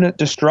its imminent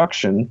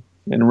destruction,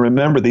 and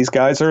remember, these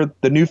guys are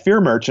the new fear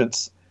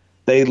merchants.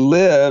 They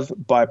live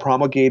by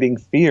promulgating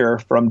fear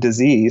from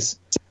disease.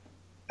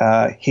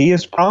 He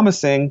is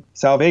promising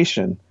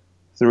salvation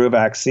through a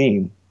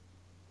vaccine.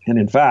 And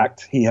in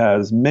fact, he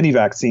has many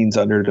vaccines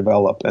under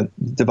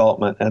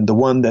development, and the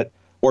one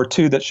or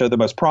two that show the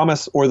most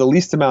promise or the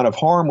least amount of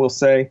harm, we'll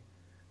say,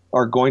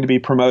 are going to be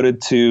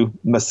promoted to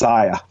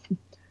Messiah.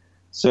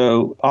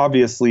 So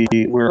obviously,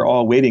 we're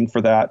all waiting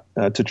for that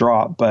to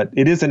drop, but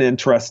it is an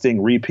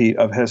interesting repeat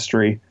of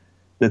history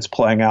that's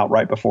playing out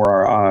right before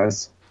our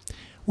eyes.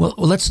 Well,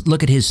 let's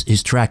look at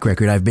his track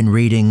record. I've been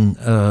reading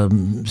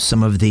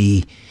some of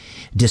the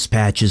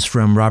dispatches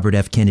from Robert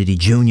F. Kennedy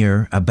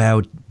Jr.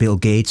 about Bill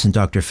Gates and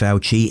Dr.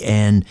 Fauci,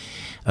 and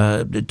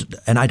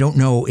I don't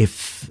know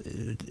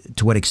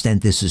to what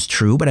extent this is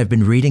true, but I've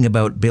been reading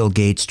about Bill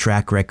Gates'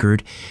 track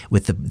record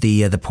with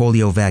the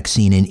polio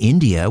vaccine in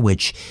India,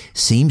 which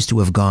seems to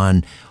have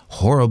gone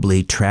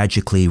horribly,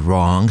 tragically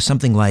wrong.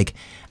 Something like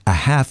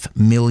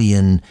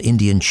 500,000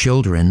 Indian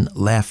children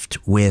left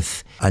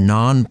with a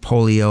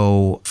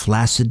non-polio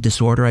flaccid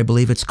disorder, I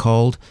believe it's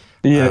called.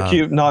 Yeah,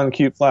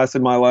 non-acute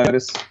flaccid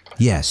myelitis.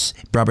 Yes.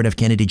 Robert F.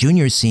 Kennedy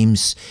Jr.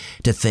 seems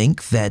to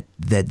think that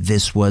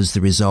this was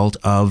the result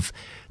of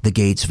the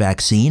Gates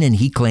vaccine, and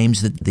he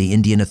claims that the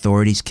Indian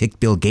authorities kicked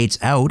Bill Gates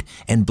out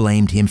and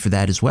blamed him for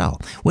that as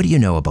well. What do you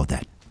know about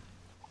that?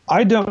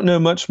 I don't know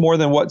much more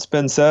than what's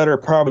been said, or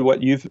probably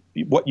what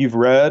you've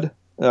read.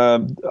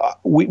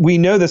 We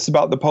know this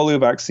about the polio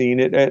vaccine.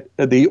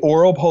 The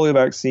oral polio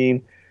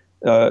vaccine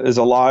is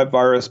a live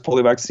virus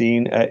polio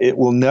vaccine. It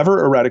will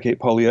never eradicate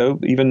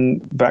polio.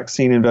 Even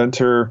vaccine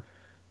inventor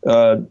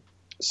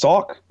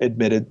Salk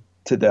admitted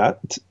to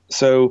that.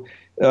 So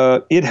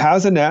it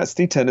has a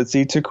nasty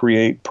tendency to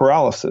create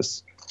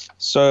paralysis.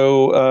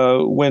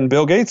 So when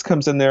Bill Gates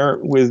comes in there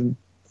with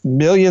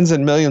millions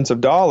and millions of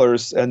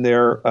dollars, and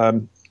they're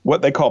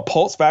what they call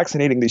pulse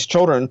vaccinating these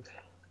children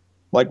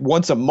like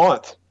once a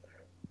month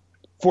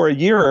for a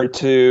year or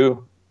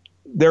two,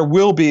 there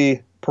will be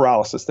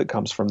paralysis that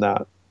comes from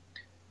that.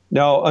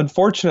 Now,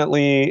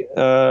 unfortunately,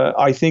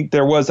 I think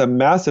there was a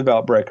massive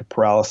outbreak of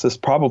paralysis,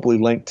 probably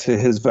linked to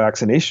his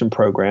vaccination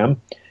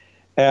program.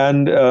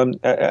 And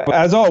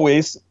as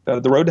always,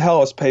 the road to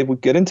hell is paved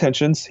with good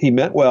intentions. He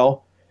meant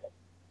well.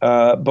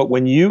 But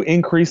when you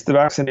increase the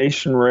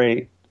vaccination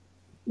rate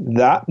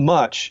that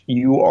much,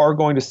 you are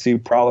going to see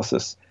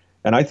paralysis.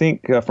 And I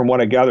think, from what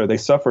I gather, they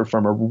suffered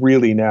from a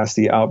really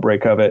nasty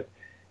outbreak of it.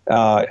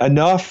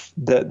 Enough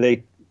that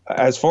they,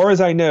 as far as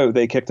I know,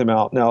 they kicked him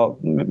out. Now,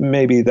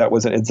 maybe that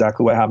wasn't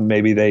exactly what happened.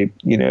 Maybe they,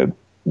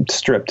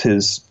 stripped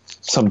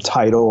some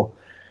title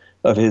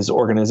of his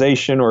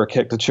organization or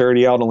kicked the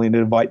charity out only to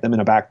invite them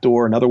in a back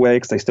door another way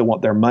because they still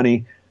want their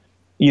money.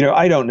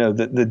 I don't know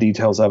the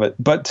details of it.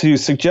 But to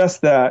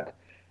suggest that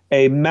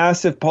a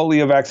massive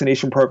polio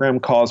vaccination program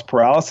caused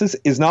paralysis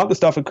is not the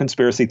stuff of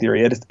conspiracy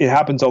theory. It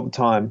happens all the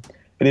time.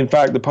 And in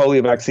fact, the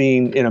polio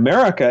vaccine in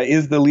America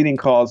is the leading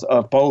cause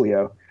of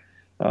polio.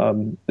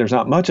 There's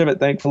not much of it,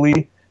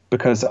 thankfully,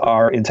 because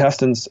our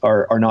intestines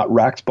are not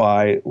racked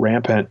by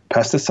rampant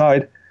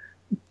pesticide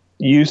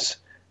use,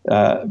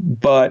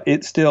 but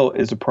it still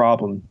is a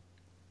problem.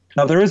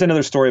 Now, there is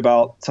another story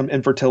about some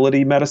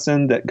infertility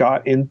medicine that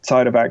got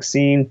inside a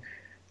vaccine.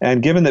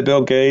 And given that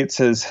Bill Gates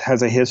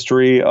has a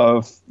history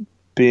of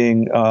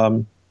being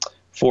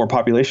for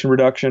population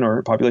reduction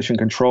or population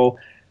control,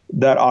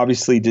 that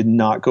obviously did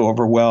not go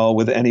over well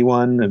with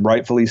anyone, and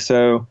rightfully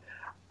so.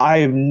 I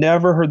have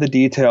never heard the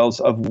details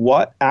of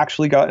what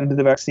actually got into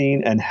the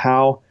vaccine and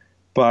how,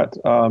 but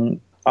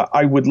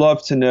I would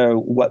love to know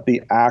what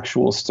the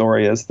actual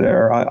story is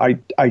there.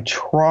 I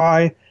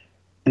try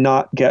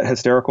not get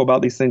hysterical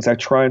about these things. I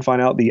try and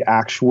find out the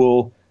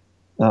actual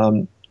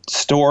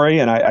story,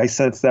 and I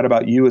sense that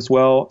about you as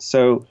well.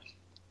 So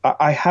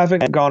I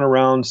haven't gone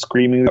around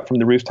screaming from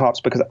the rooftops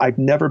because I've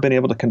never been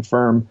able to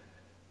confirm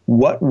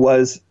what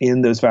was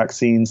in those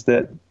vaccines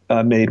that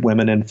made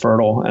women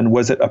infertile, and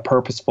was it a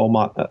purposeful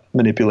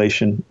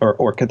manipulation,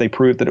 or could they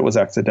prove that it was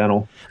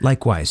accidental?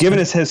 Likewise, given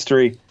his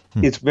history,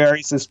 it's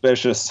very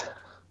suspicious.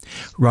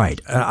 Right.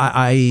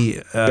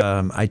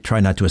 I try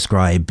not to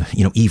ascribe,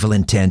 evil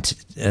intent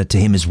to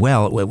him as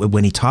well.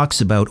 When he talks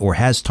about, or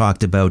has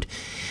talked about,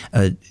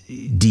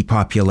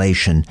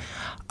 depopulation,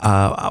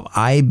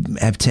 I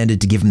have tended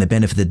to give him the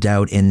benefit of the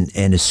doubt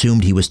and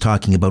assumed he was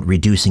talking about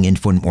reducing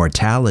infant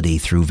mortality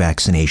through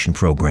vaccination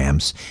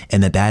programs,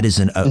 and that is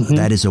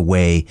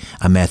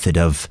a method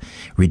of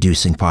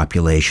reducing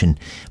population,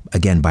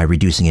 again, by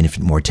reducing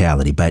infant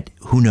mortality. But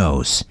who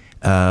knows?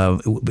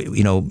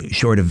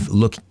 Short of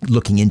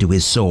looking into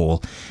his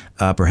soul,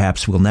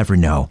 perhaps we'll never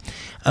know.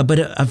 But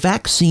a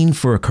vaccine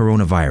for a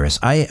coronavirus,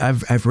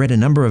 I've read a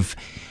number of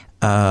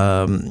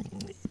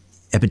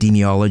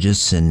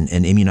epidemiologists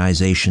and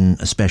immunization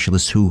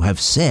specialists who have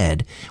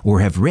said or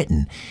have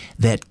written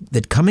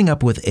that coming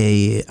up with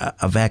a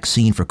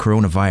vaccine for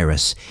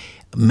coronavirus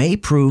may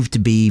prove to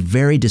be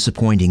very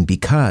disappointing,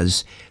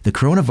 because the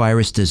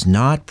coronavirus does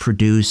not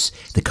produce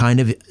the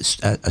kind of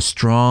a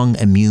strong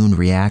immune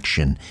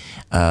reaction,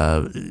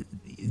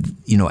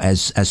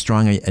 as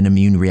strong an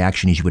immune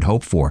reaction as you would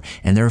hope for,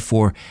 and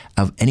therefore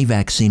any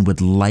vaccine would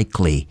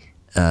likely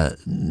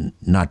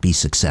not be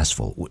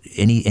successful.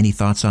 Any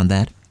thoughts on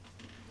that?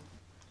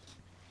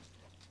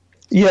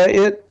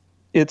 Yeah,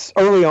 it's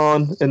early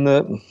on in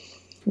the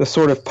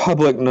sort of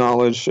public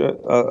knowledge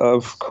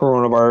of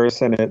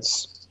coronavirus and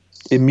its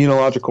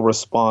immunological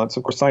response.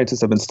 Of course,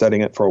 scientists have been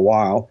studying it for a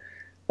while.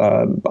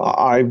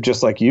 I've,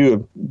 just like you,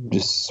 have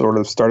just sort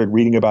of started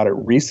reading about it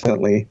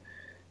recently.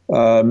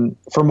 From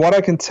what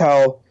I can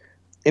tell,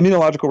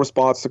 immunological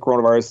response to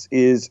coronavirus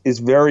is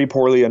very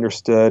poorly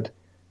understood.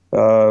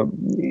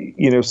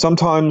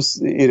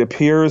 Sometimes it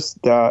appears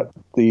that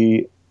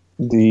the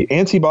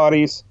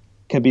antibodies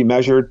can be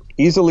measured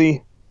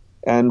easily,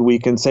 and we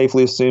can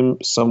safely assume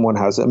someone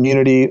has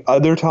immunity.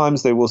 Other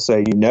times they will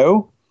say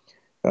no.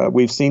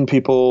 We've seen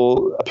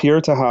people appear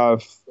to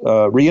have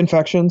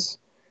reinfections,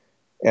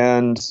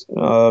 and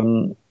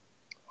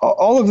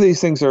all of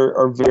these things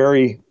are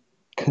very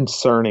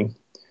concerning,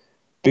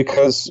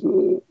 because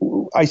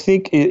I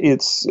think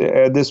it's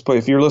at this point,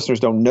 if your listeners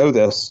don't know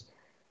this,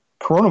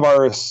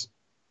 coronavirus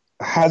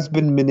has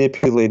been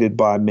manipulated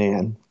by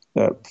man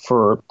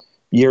for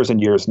years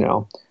and years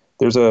now.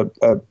 There's a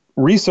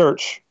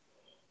research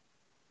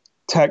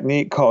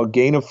technique called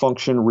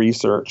gain-of-function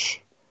research,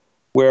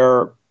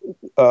 where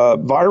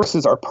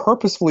viruses are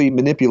purposefully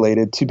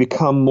manipulated to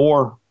become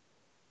more,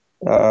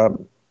 I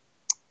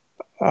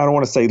don't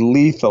want to say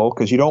lethal,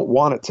 because you don't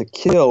want it to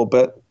kill,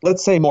 but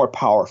let's say more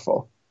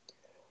powerful.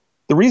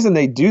 The reason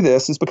they do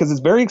this is because it's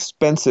very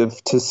expensive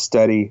to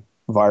study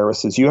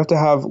viruses. You have to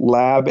have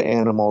lab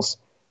animals,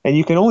 and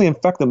you can only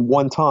infect them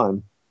one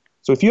time.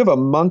 So if you have a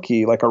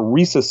monkey, like a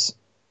rhesus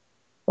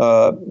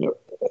or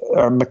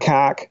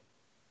macaque,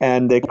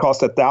 and they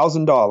cost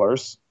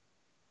 $1,000,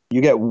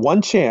 you get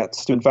one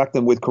chance to infect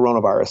them with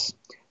coronavirus.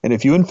 And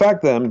if you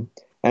infect them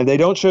and they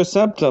don't show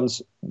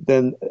symptoms,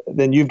 then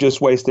you've just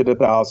wasted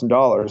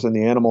 $1,000. And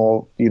the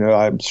animal,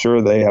 I'm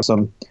sure they have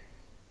some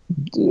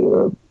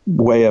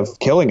way of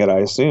killing it, I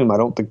assume. I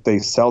don't think they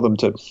sell them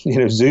to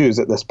zoos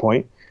at this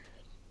point.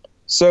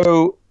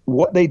 So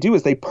what they do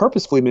is they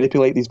purposefully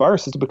manipulate these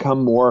viruses to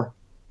become more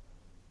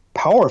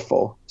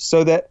powerful,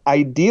 so that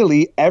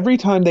ideally every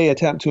time they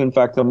attempt to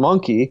infect a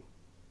monkey,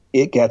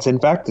 it gets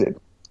infected.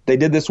 They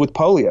did this with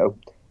polio.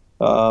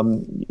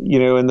 In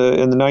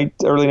the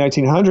early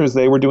 1900s,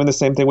 they were doing the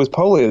same thing with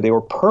polio. They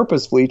were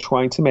purposefully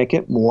trying to make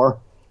it more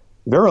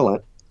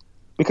virulent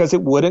because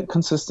it wouldn't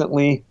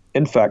consistently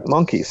infect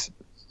monkeys.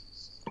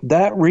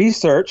 That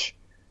research,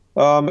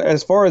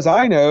 as far as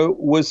I know,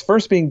 was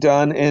first being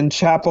done in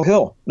Chapel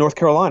Hill, North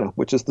Carolina,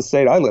 which is the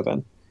state I live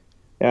in.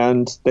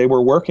 And they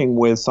were working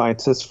with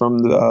scientists from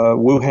the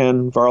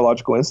Wuhan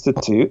Virological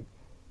Institute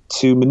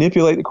to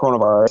manipulate the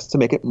coronavirus to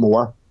make it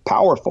more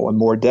powerful and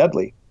more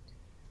deadly.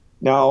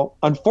 Now,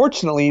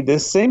 unfortunately,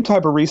 this same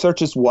type of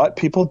research is what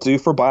people do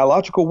for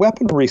biological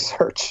weapon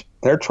research.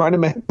 They're trying to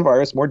make the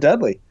virus more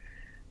deadly.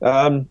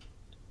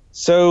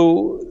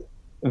 So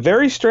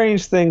very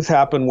strange things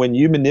happen when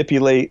you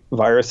manipulate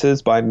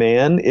viruses by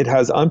man. It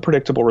has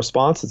unpredictable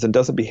responses and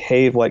doesn't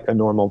behave like a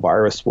normal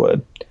virus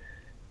would.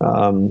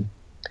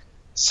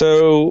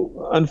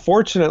 So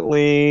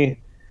unfortunately,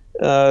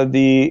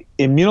 the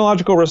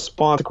immunological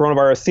response to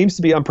coronavirus seems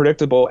to be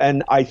unpredictable,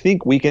 and I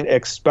think we can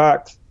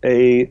expect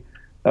a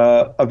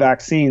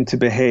vaccine to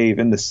behave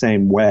in the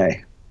same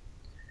way.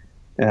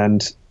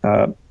 And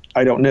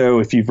I don't know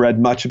if you've read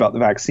much about the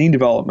vaccine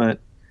development,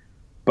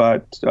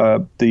 but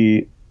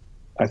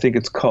I think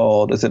it's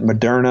called, is it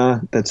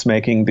Moderna that's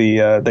making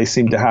they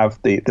seem to have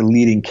the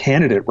leading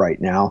candidate right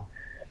now.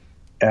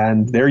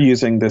 And they're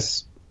using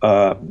this,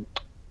 what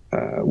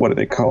do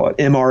they call it,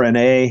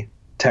 mRNA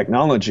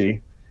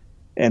technology.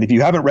 And if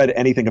you haven't read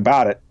anything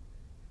about it,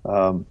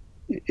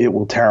 it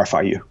will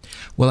terrify you.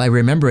 Well, I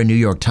remember a New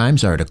York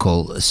Times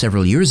article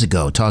several years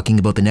ago talking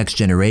about the next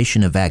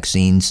generation of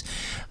vaccines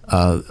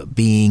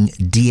being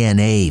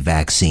DNA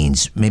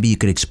vaccines. Maybe you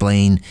could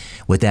explain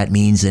what that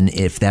means and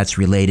if that's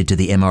related to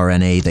the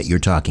mRNA that you're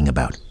talking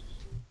about.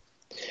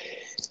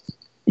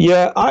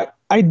 Yeah,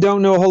 I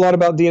don't know a whole lot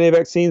about DNA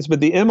vaccines,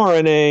 but the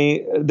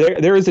mRNA,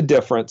 there is a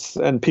difference,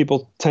 and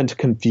people tend to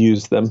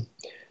confuse them.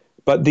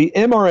 But the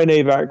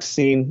mRNA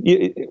vaccine,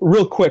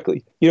 real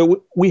quickly,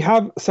 we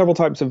have several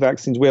types of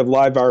vaccines. We have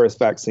live virus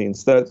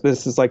vaccines.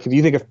 This is like, if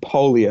you think of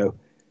polio,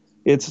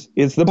 it's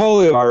the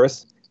polio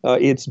virus.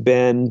 It's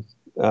been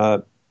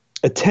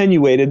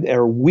attenuated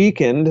or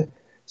weakened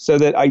so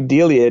that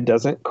ideally it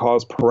doesn't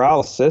cause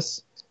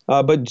paralysis,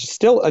 but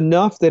still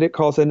enough that it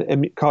causes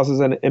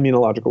an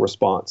immunological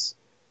response.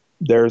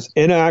 There's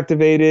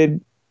inactivated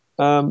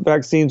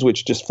vaccines,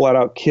 which just flat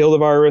out kill the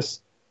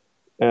virus.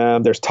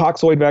 There's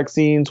toxoid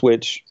vaccines,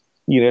 which,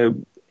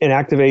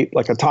 inactivate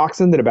like a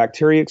toxin that a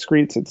bacteria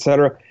excretes, et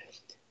cetera.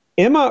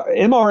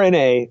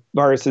 mRNA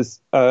viruses,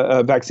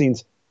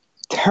 vaccines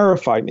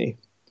terrify me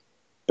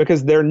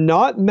because they're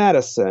not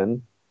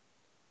medicine.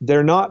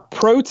 They're not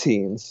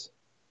proteins.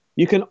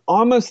 You can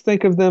almost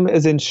think of them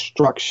as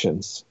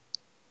instructions.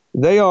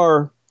 They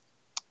are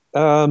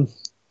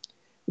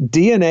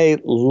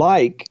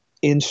DNA-like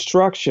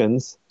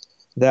instructions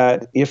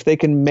that if they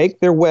can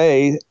make their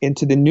way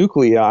into the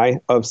nuclei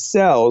of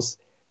cells,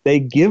 they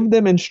give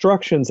them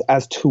instructions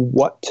as to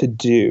what to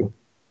do.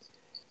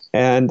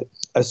 And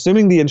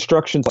assuming the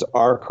instructions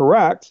are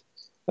correct,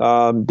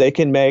 they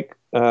can make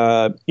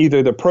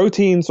either the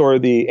proteins or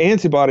the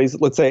antibodies,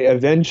 let's say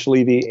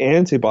eventually the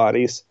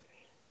antibodies,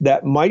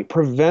 that might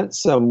prevent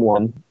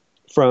someone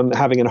from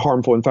having a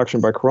harmful infection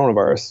by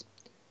coronavirus.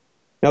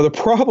 Now, the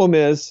problem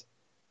is,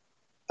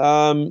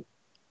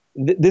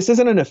 this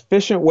isn't an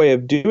efficient way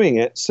of doing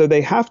it, so they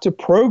have to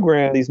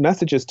program these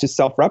messages to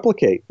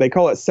self-replicate. They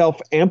call it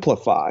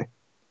self-amplify.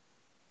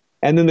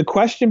 And then the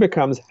question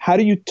becomes, how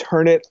do you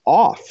turn it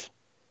off?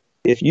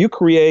 If you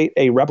create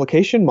a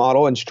replication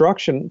model,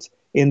 instructions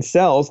in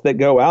cells that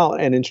go out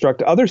and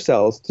instruct other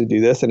cells to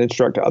do this and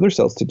instruct other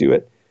cells to do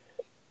it,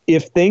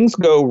 if things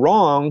go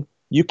wrong,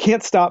 you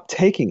can't stop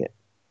taking it.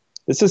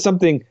 This is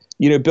something,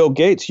 Bill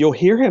Gates, you'll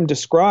hear him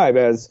describe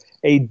as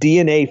a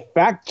DNA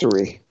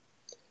factory.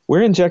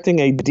 We're injecting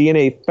a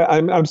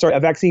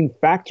vaccine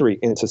factory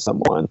into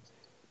someone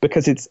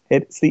because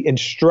it's the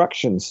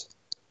instructions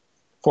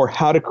for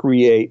how to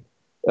create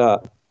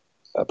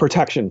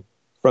protection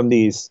from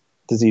these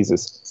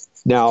diseases.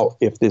 Now,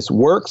 if this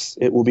works,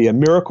 it will be a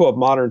miracle of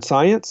modern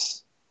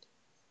science.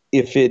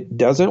 If it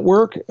doesn't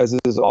work, as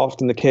is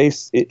often the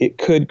case, it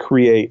could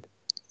create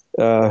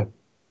a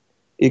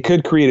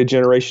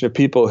generation of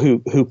people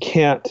who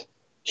can't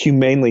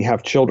humanely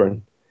have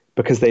children,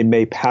 because they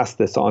may pass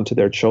this on to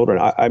their children.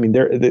 I mean,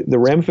 the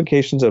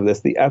ramifications of this,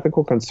 the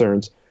ethical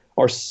concerns,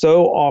 are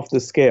so off the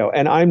scale.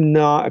 And I'm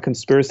not a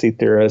conspiracy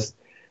theorist,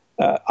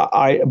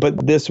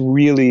 but this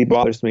really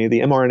bothers me. The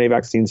mRNA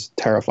vaccines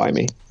terrify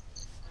me.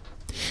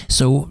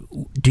 So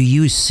do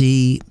you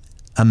see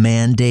a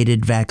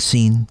mandated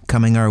vaccine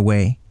coming our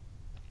way?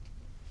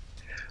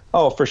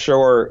 Oh, for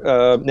sure.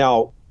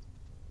 Now,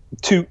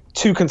 two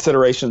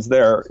considerations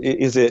there.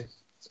 Is it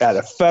at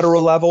a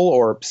federal level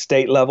or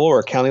state level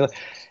or county level?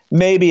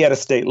 Maybe at a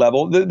state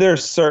level.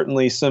 There's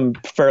certainly some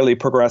fairly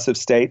progressive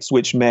states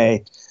which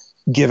may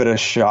give it a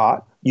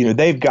shot.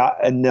 They've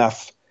got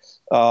enough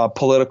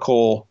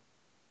political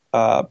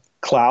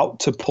clout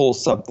to pull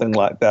something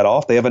like that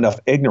off. They have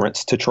enough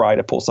ignorance to try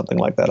to pull something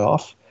like that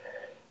off.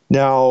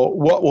 Now,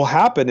 what will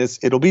happen is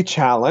it'll be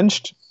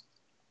challenged,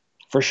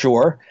 for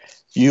sure.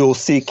 You'll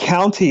see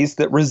counties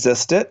that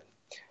resist it.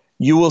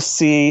 You will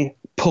see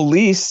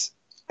police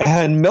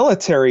and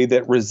military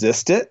that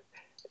resist it.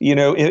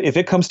 If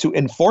it comes to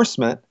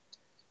enforcement,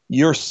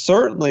 you're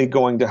certainly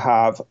going to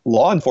have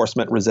law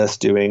enforcement resist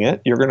doing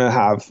it. You're going to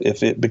have,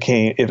 if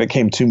it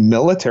came to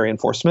military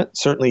enforcement,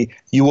 certainly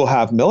you will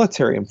have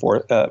military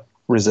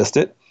resist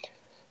it.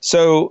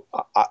 So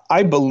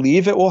I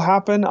believe it will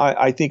happen.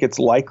 I think it's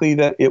likely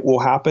that it will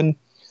happen.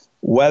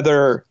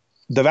 Whether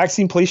the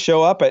vaccine police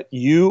show up at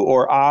you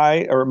or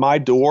I or my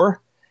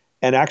door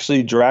and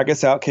actually drag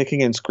us out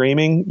kicking and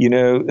screaming,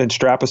 and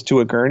strap us to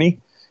a gurney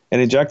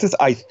and inject us,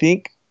 I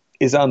think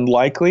is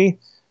unlikely.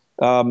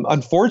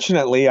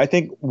 Unfortunately, I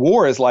think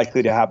war is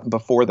likely to happen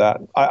before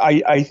that.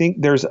 I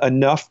think there's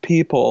enough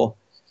people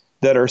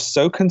that are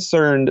so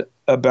concerned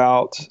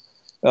about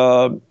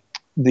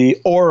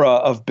the aura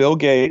of Bill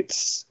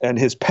Gates and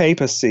his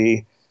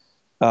papacy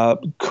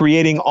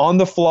creating on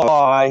the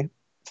fly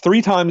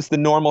 3 times the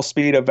normal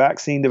speed of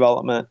vaccine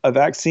development, a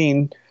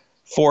vaccine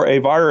for a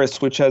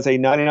virus which has a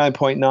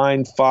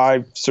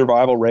 99.95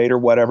 survival rate or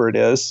whatever it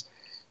is,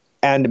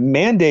 and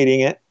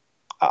mandating it.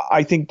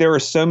 I think there are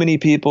so many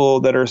people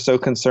that are so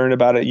concerned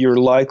about it, you're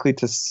likely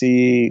to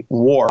see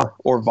war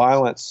or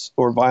violence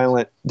or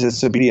violent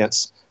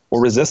disobedience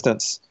or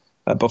resistance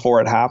before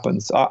it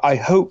happens. I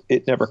hope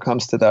it never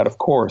comes to that, of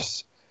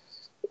course.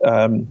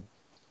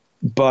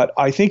 But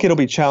I think it'll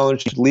be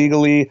challenged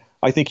legally.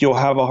 I think you'll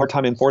have a hard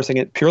time enforcing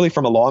it purely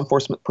from a law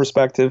enforcement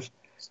perspective.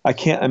 I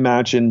can't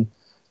imagine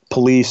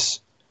police,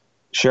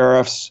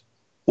 sheriffs,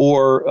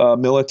 or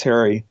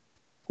military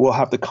will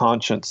have the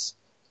conscience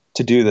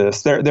to do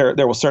this.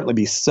 There will certainly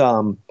be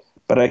some,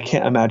 but I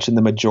can't imagine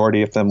the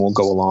majority of them will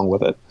go along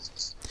with it.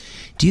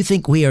 Do you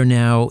think we are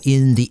now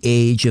in the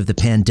age of the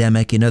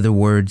pandemic? In other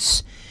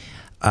words,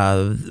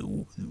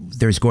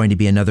 there's going to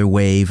be another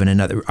wave and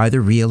another, either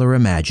real or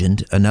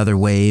imagined, another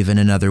wave, and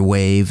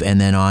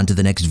then on to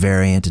the next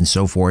variant and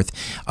so forth,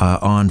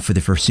 on for the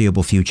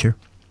foreseeable future?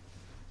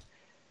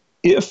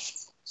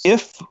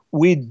 If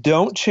we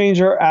don't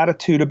change our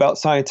attitude about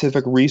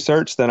scientific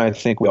research, then I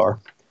think we are.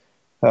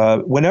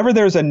 Whenever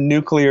there's a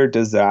nuclear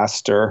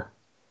disaster,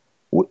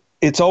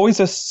 it's always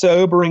a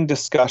sobering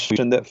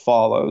discussion that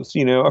follows.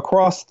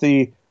 Across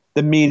the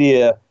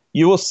media,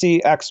 you will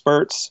see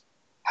experts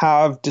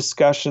have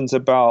discussions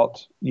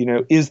about,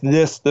 is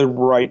this the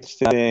right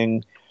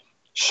thing?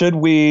 Should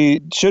we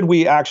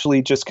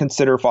actually just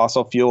consider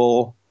fossil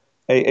fuel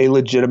a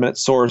legitimate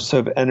source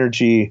of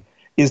energy?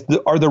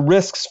 Are the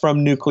risks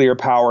from nuclear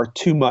power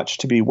too much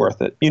to be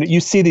worth it?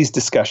 You see these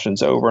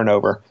discussions over and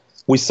over.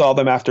 We saw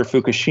them after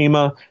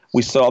Fukushima.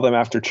 We saw them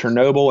after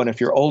Chernobyl. And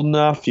if you're old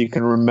enough, you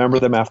can remember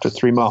them after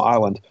 3 Mile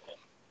Island.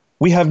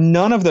 We have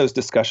none of those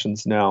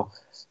discussions now.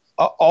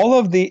 All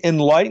of the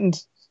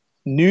enlightened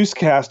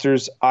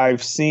newscasters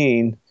I've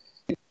seen,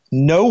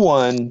 no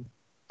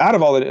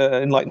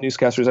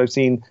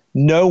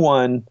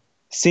one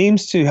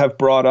seems to have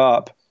brought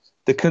up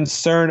the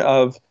concern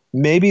of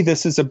maybe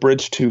this is a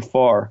bridge too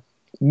far.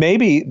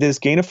 Maybe this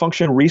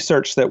gain-of-function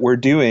research that we're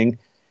doing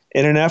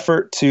in an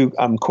effort to,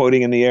 I'm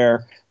quoting in the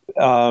air,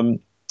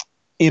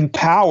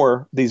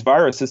 empower these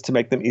viruses to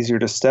make them easier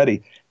to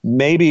study.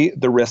 Maybe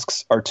the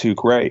risks are too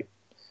great.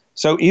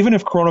 So even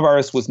if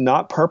coronavirus was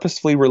not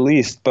purposefully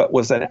released, but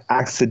was an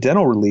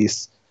accidental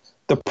release,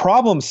 the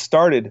problem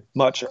started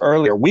much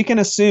earlier. We can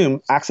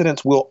assume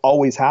accidents will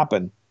always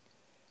happen.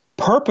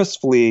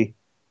 Purposefully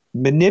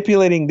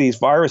manipulating these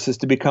viruses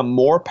to become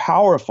more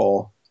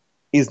powerful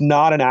is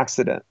not an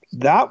accident.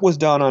 That was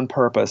done on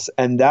purpose,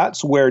 and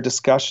that's where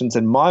discussions,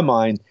 in my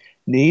mind,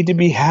 need to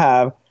be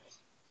had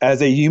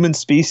as a human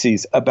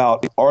species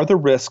about, are the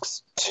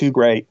risks too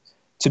great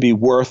to be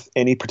worth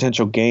any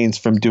potential gains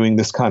from doing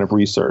this kind of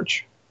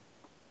research?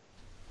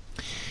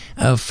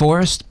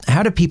 Forrest,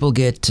 how do people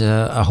get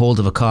a hold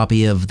of a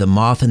copy of The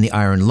Moth and the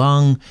Iron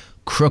Lung,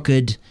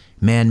 Crooked,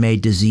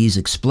 Man-Made Disease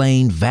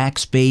Explained,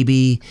 Vax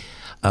Baby,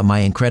 My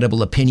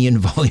Incredible Opinion,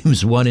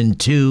 Volumes 1 and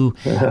 2,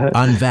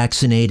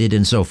 Unvaccinated,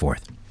 and so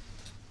forth?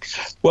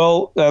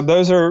 Well,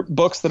 those are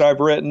books that I've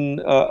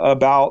written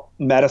about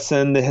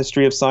medicine, the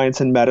history of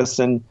science and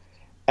medicine,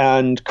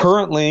 and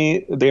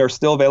currently they are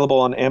still available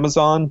on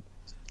Amazon.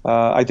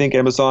 I think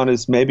Amazon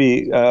is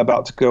maybe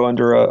about to go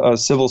under a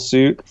civil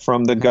suit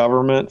from the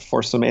government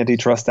for some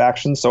antitrust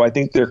action, so I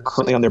think they're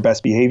currently on their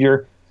best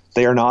behavior.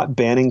 They are not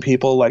banning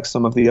people like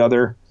some of the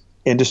other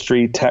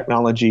industry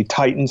technology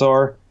titans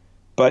are,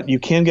 but you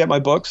can get my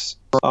books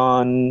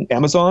on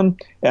Amazon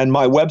and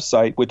my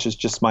website, which is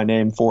just my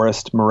name,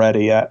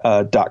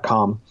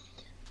 forrestmoretti.com.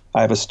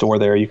 I have a store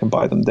there. You can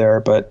buy them there,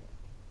 but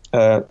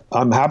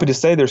I'm happy to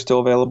say they're still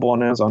available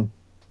on Amazon.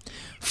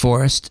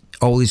 Forrest,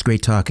 always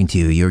great talking to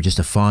you. You're just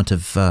a font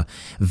of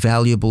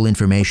valuable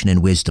information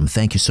and wisdom.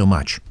 Thank you so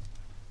much.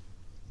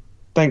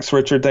 Thanks,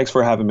 Richard. Thanks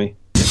for having me.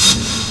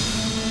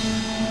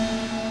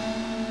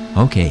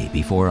 Okay,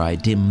 before I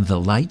dim the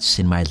lights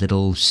in my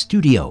little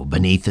studio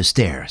beneath the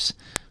stairs,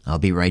 I'll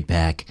be right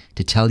back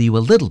to tell you a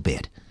little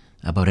bit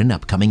about an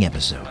upcoming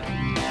episode.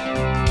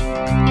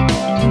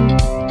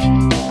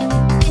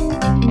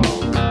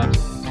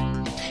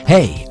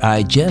 Hey,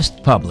 I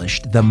just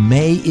published the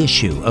May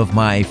issue of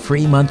my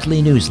free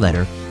monthly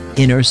newsletter,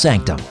 Inner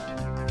Sanctum.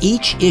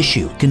 Each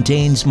issue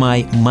contains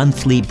my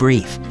monthly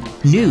brief,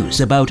 news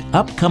about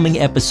upcoming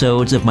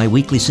episodes of my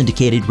weekly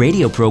syndicated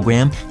radio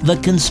program, The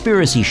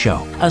Conspiracy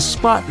Show, a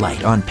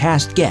spotlight on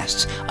past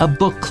guests, a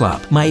book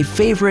club, my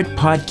favorite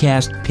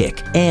podcast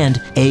pick, and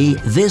a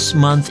This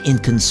Month in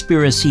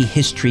Conspiracy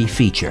History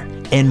feature,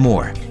 and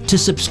more. To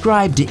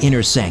subscribe to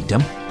Inner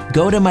Sanctum,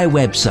 Go to my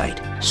website,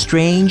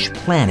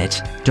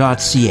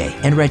 strangeplanet.ca,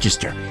 and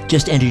register.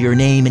 Just enter your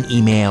name and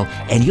email,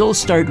 and you'll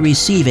start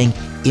receiving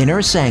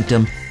Inner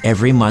Sanctum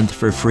every month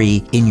for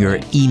free in your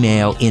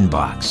email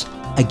inbox.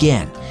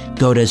 Again,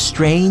 go to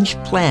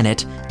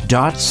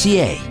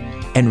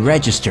strangeplanet.ca and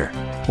register.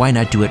 Why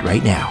not do it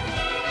right now?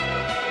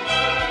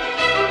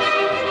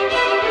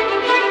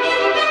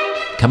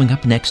 Coming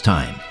up next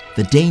time,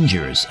 the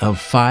dangers of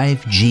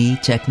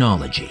 5G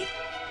technology.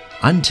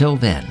 Until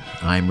then,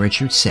 I'm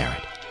Richard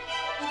Syrett.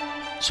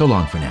 So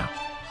long for now.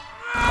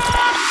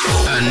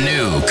 A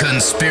new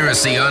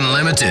Conspiracy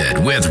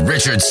Unlimited with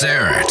Richard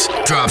Syrett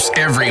drops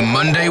every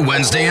Monday,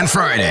 Wednesday, and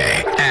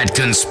Friday at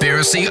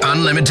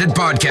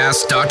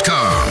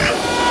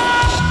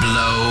conspiracyunlimitedpodcast.com.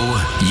 Blow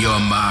your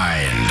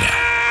mind.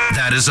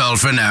 That is all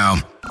for now.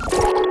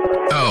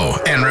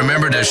 Oh, and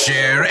remember to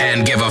share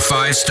and give a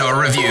 5-star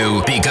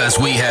review because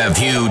we have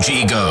huge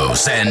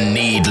egos and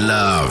need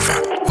love.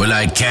 We're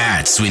like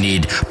cats. We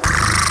need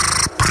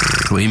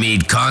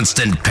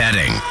constant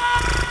petting.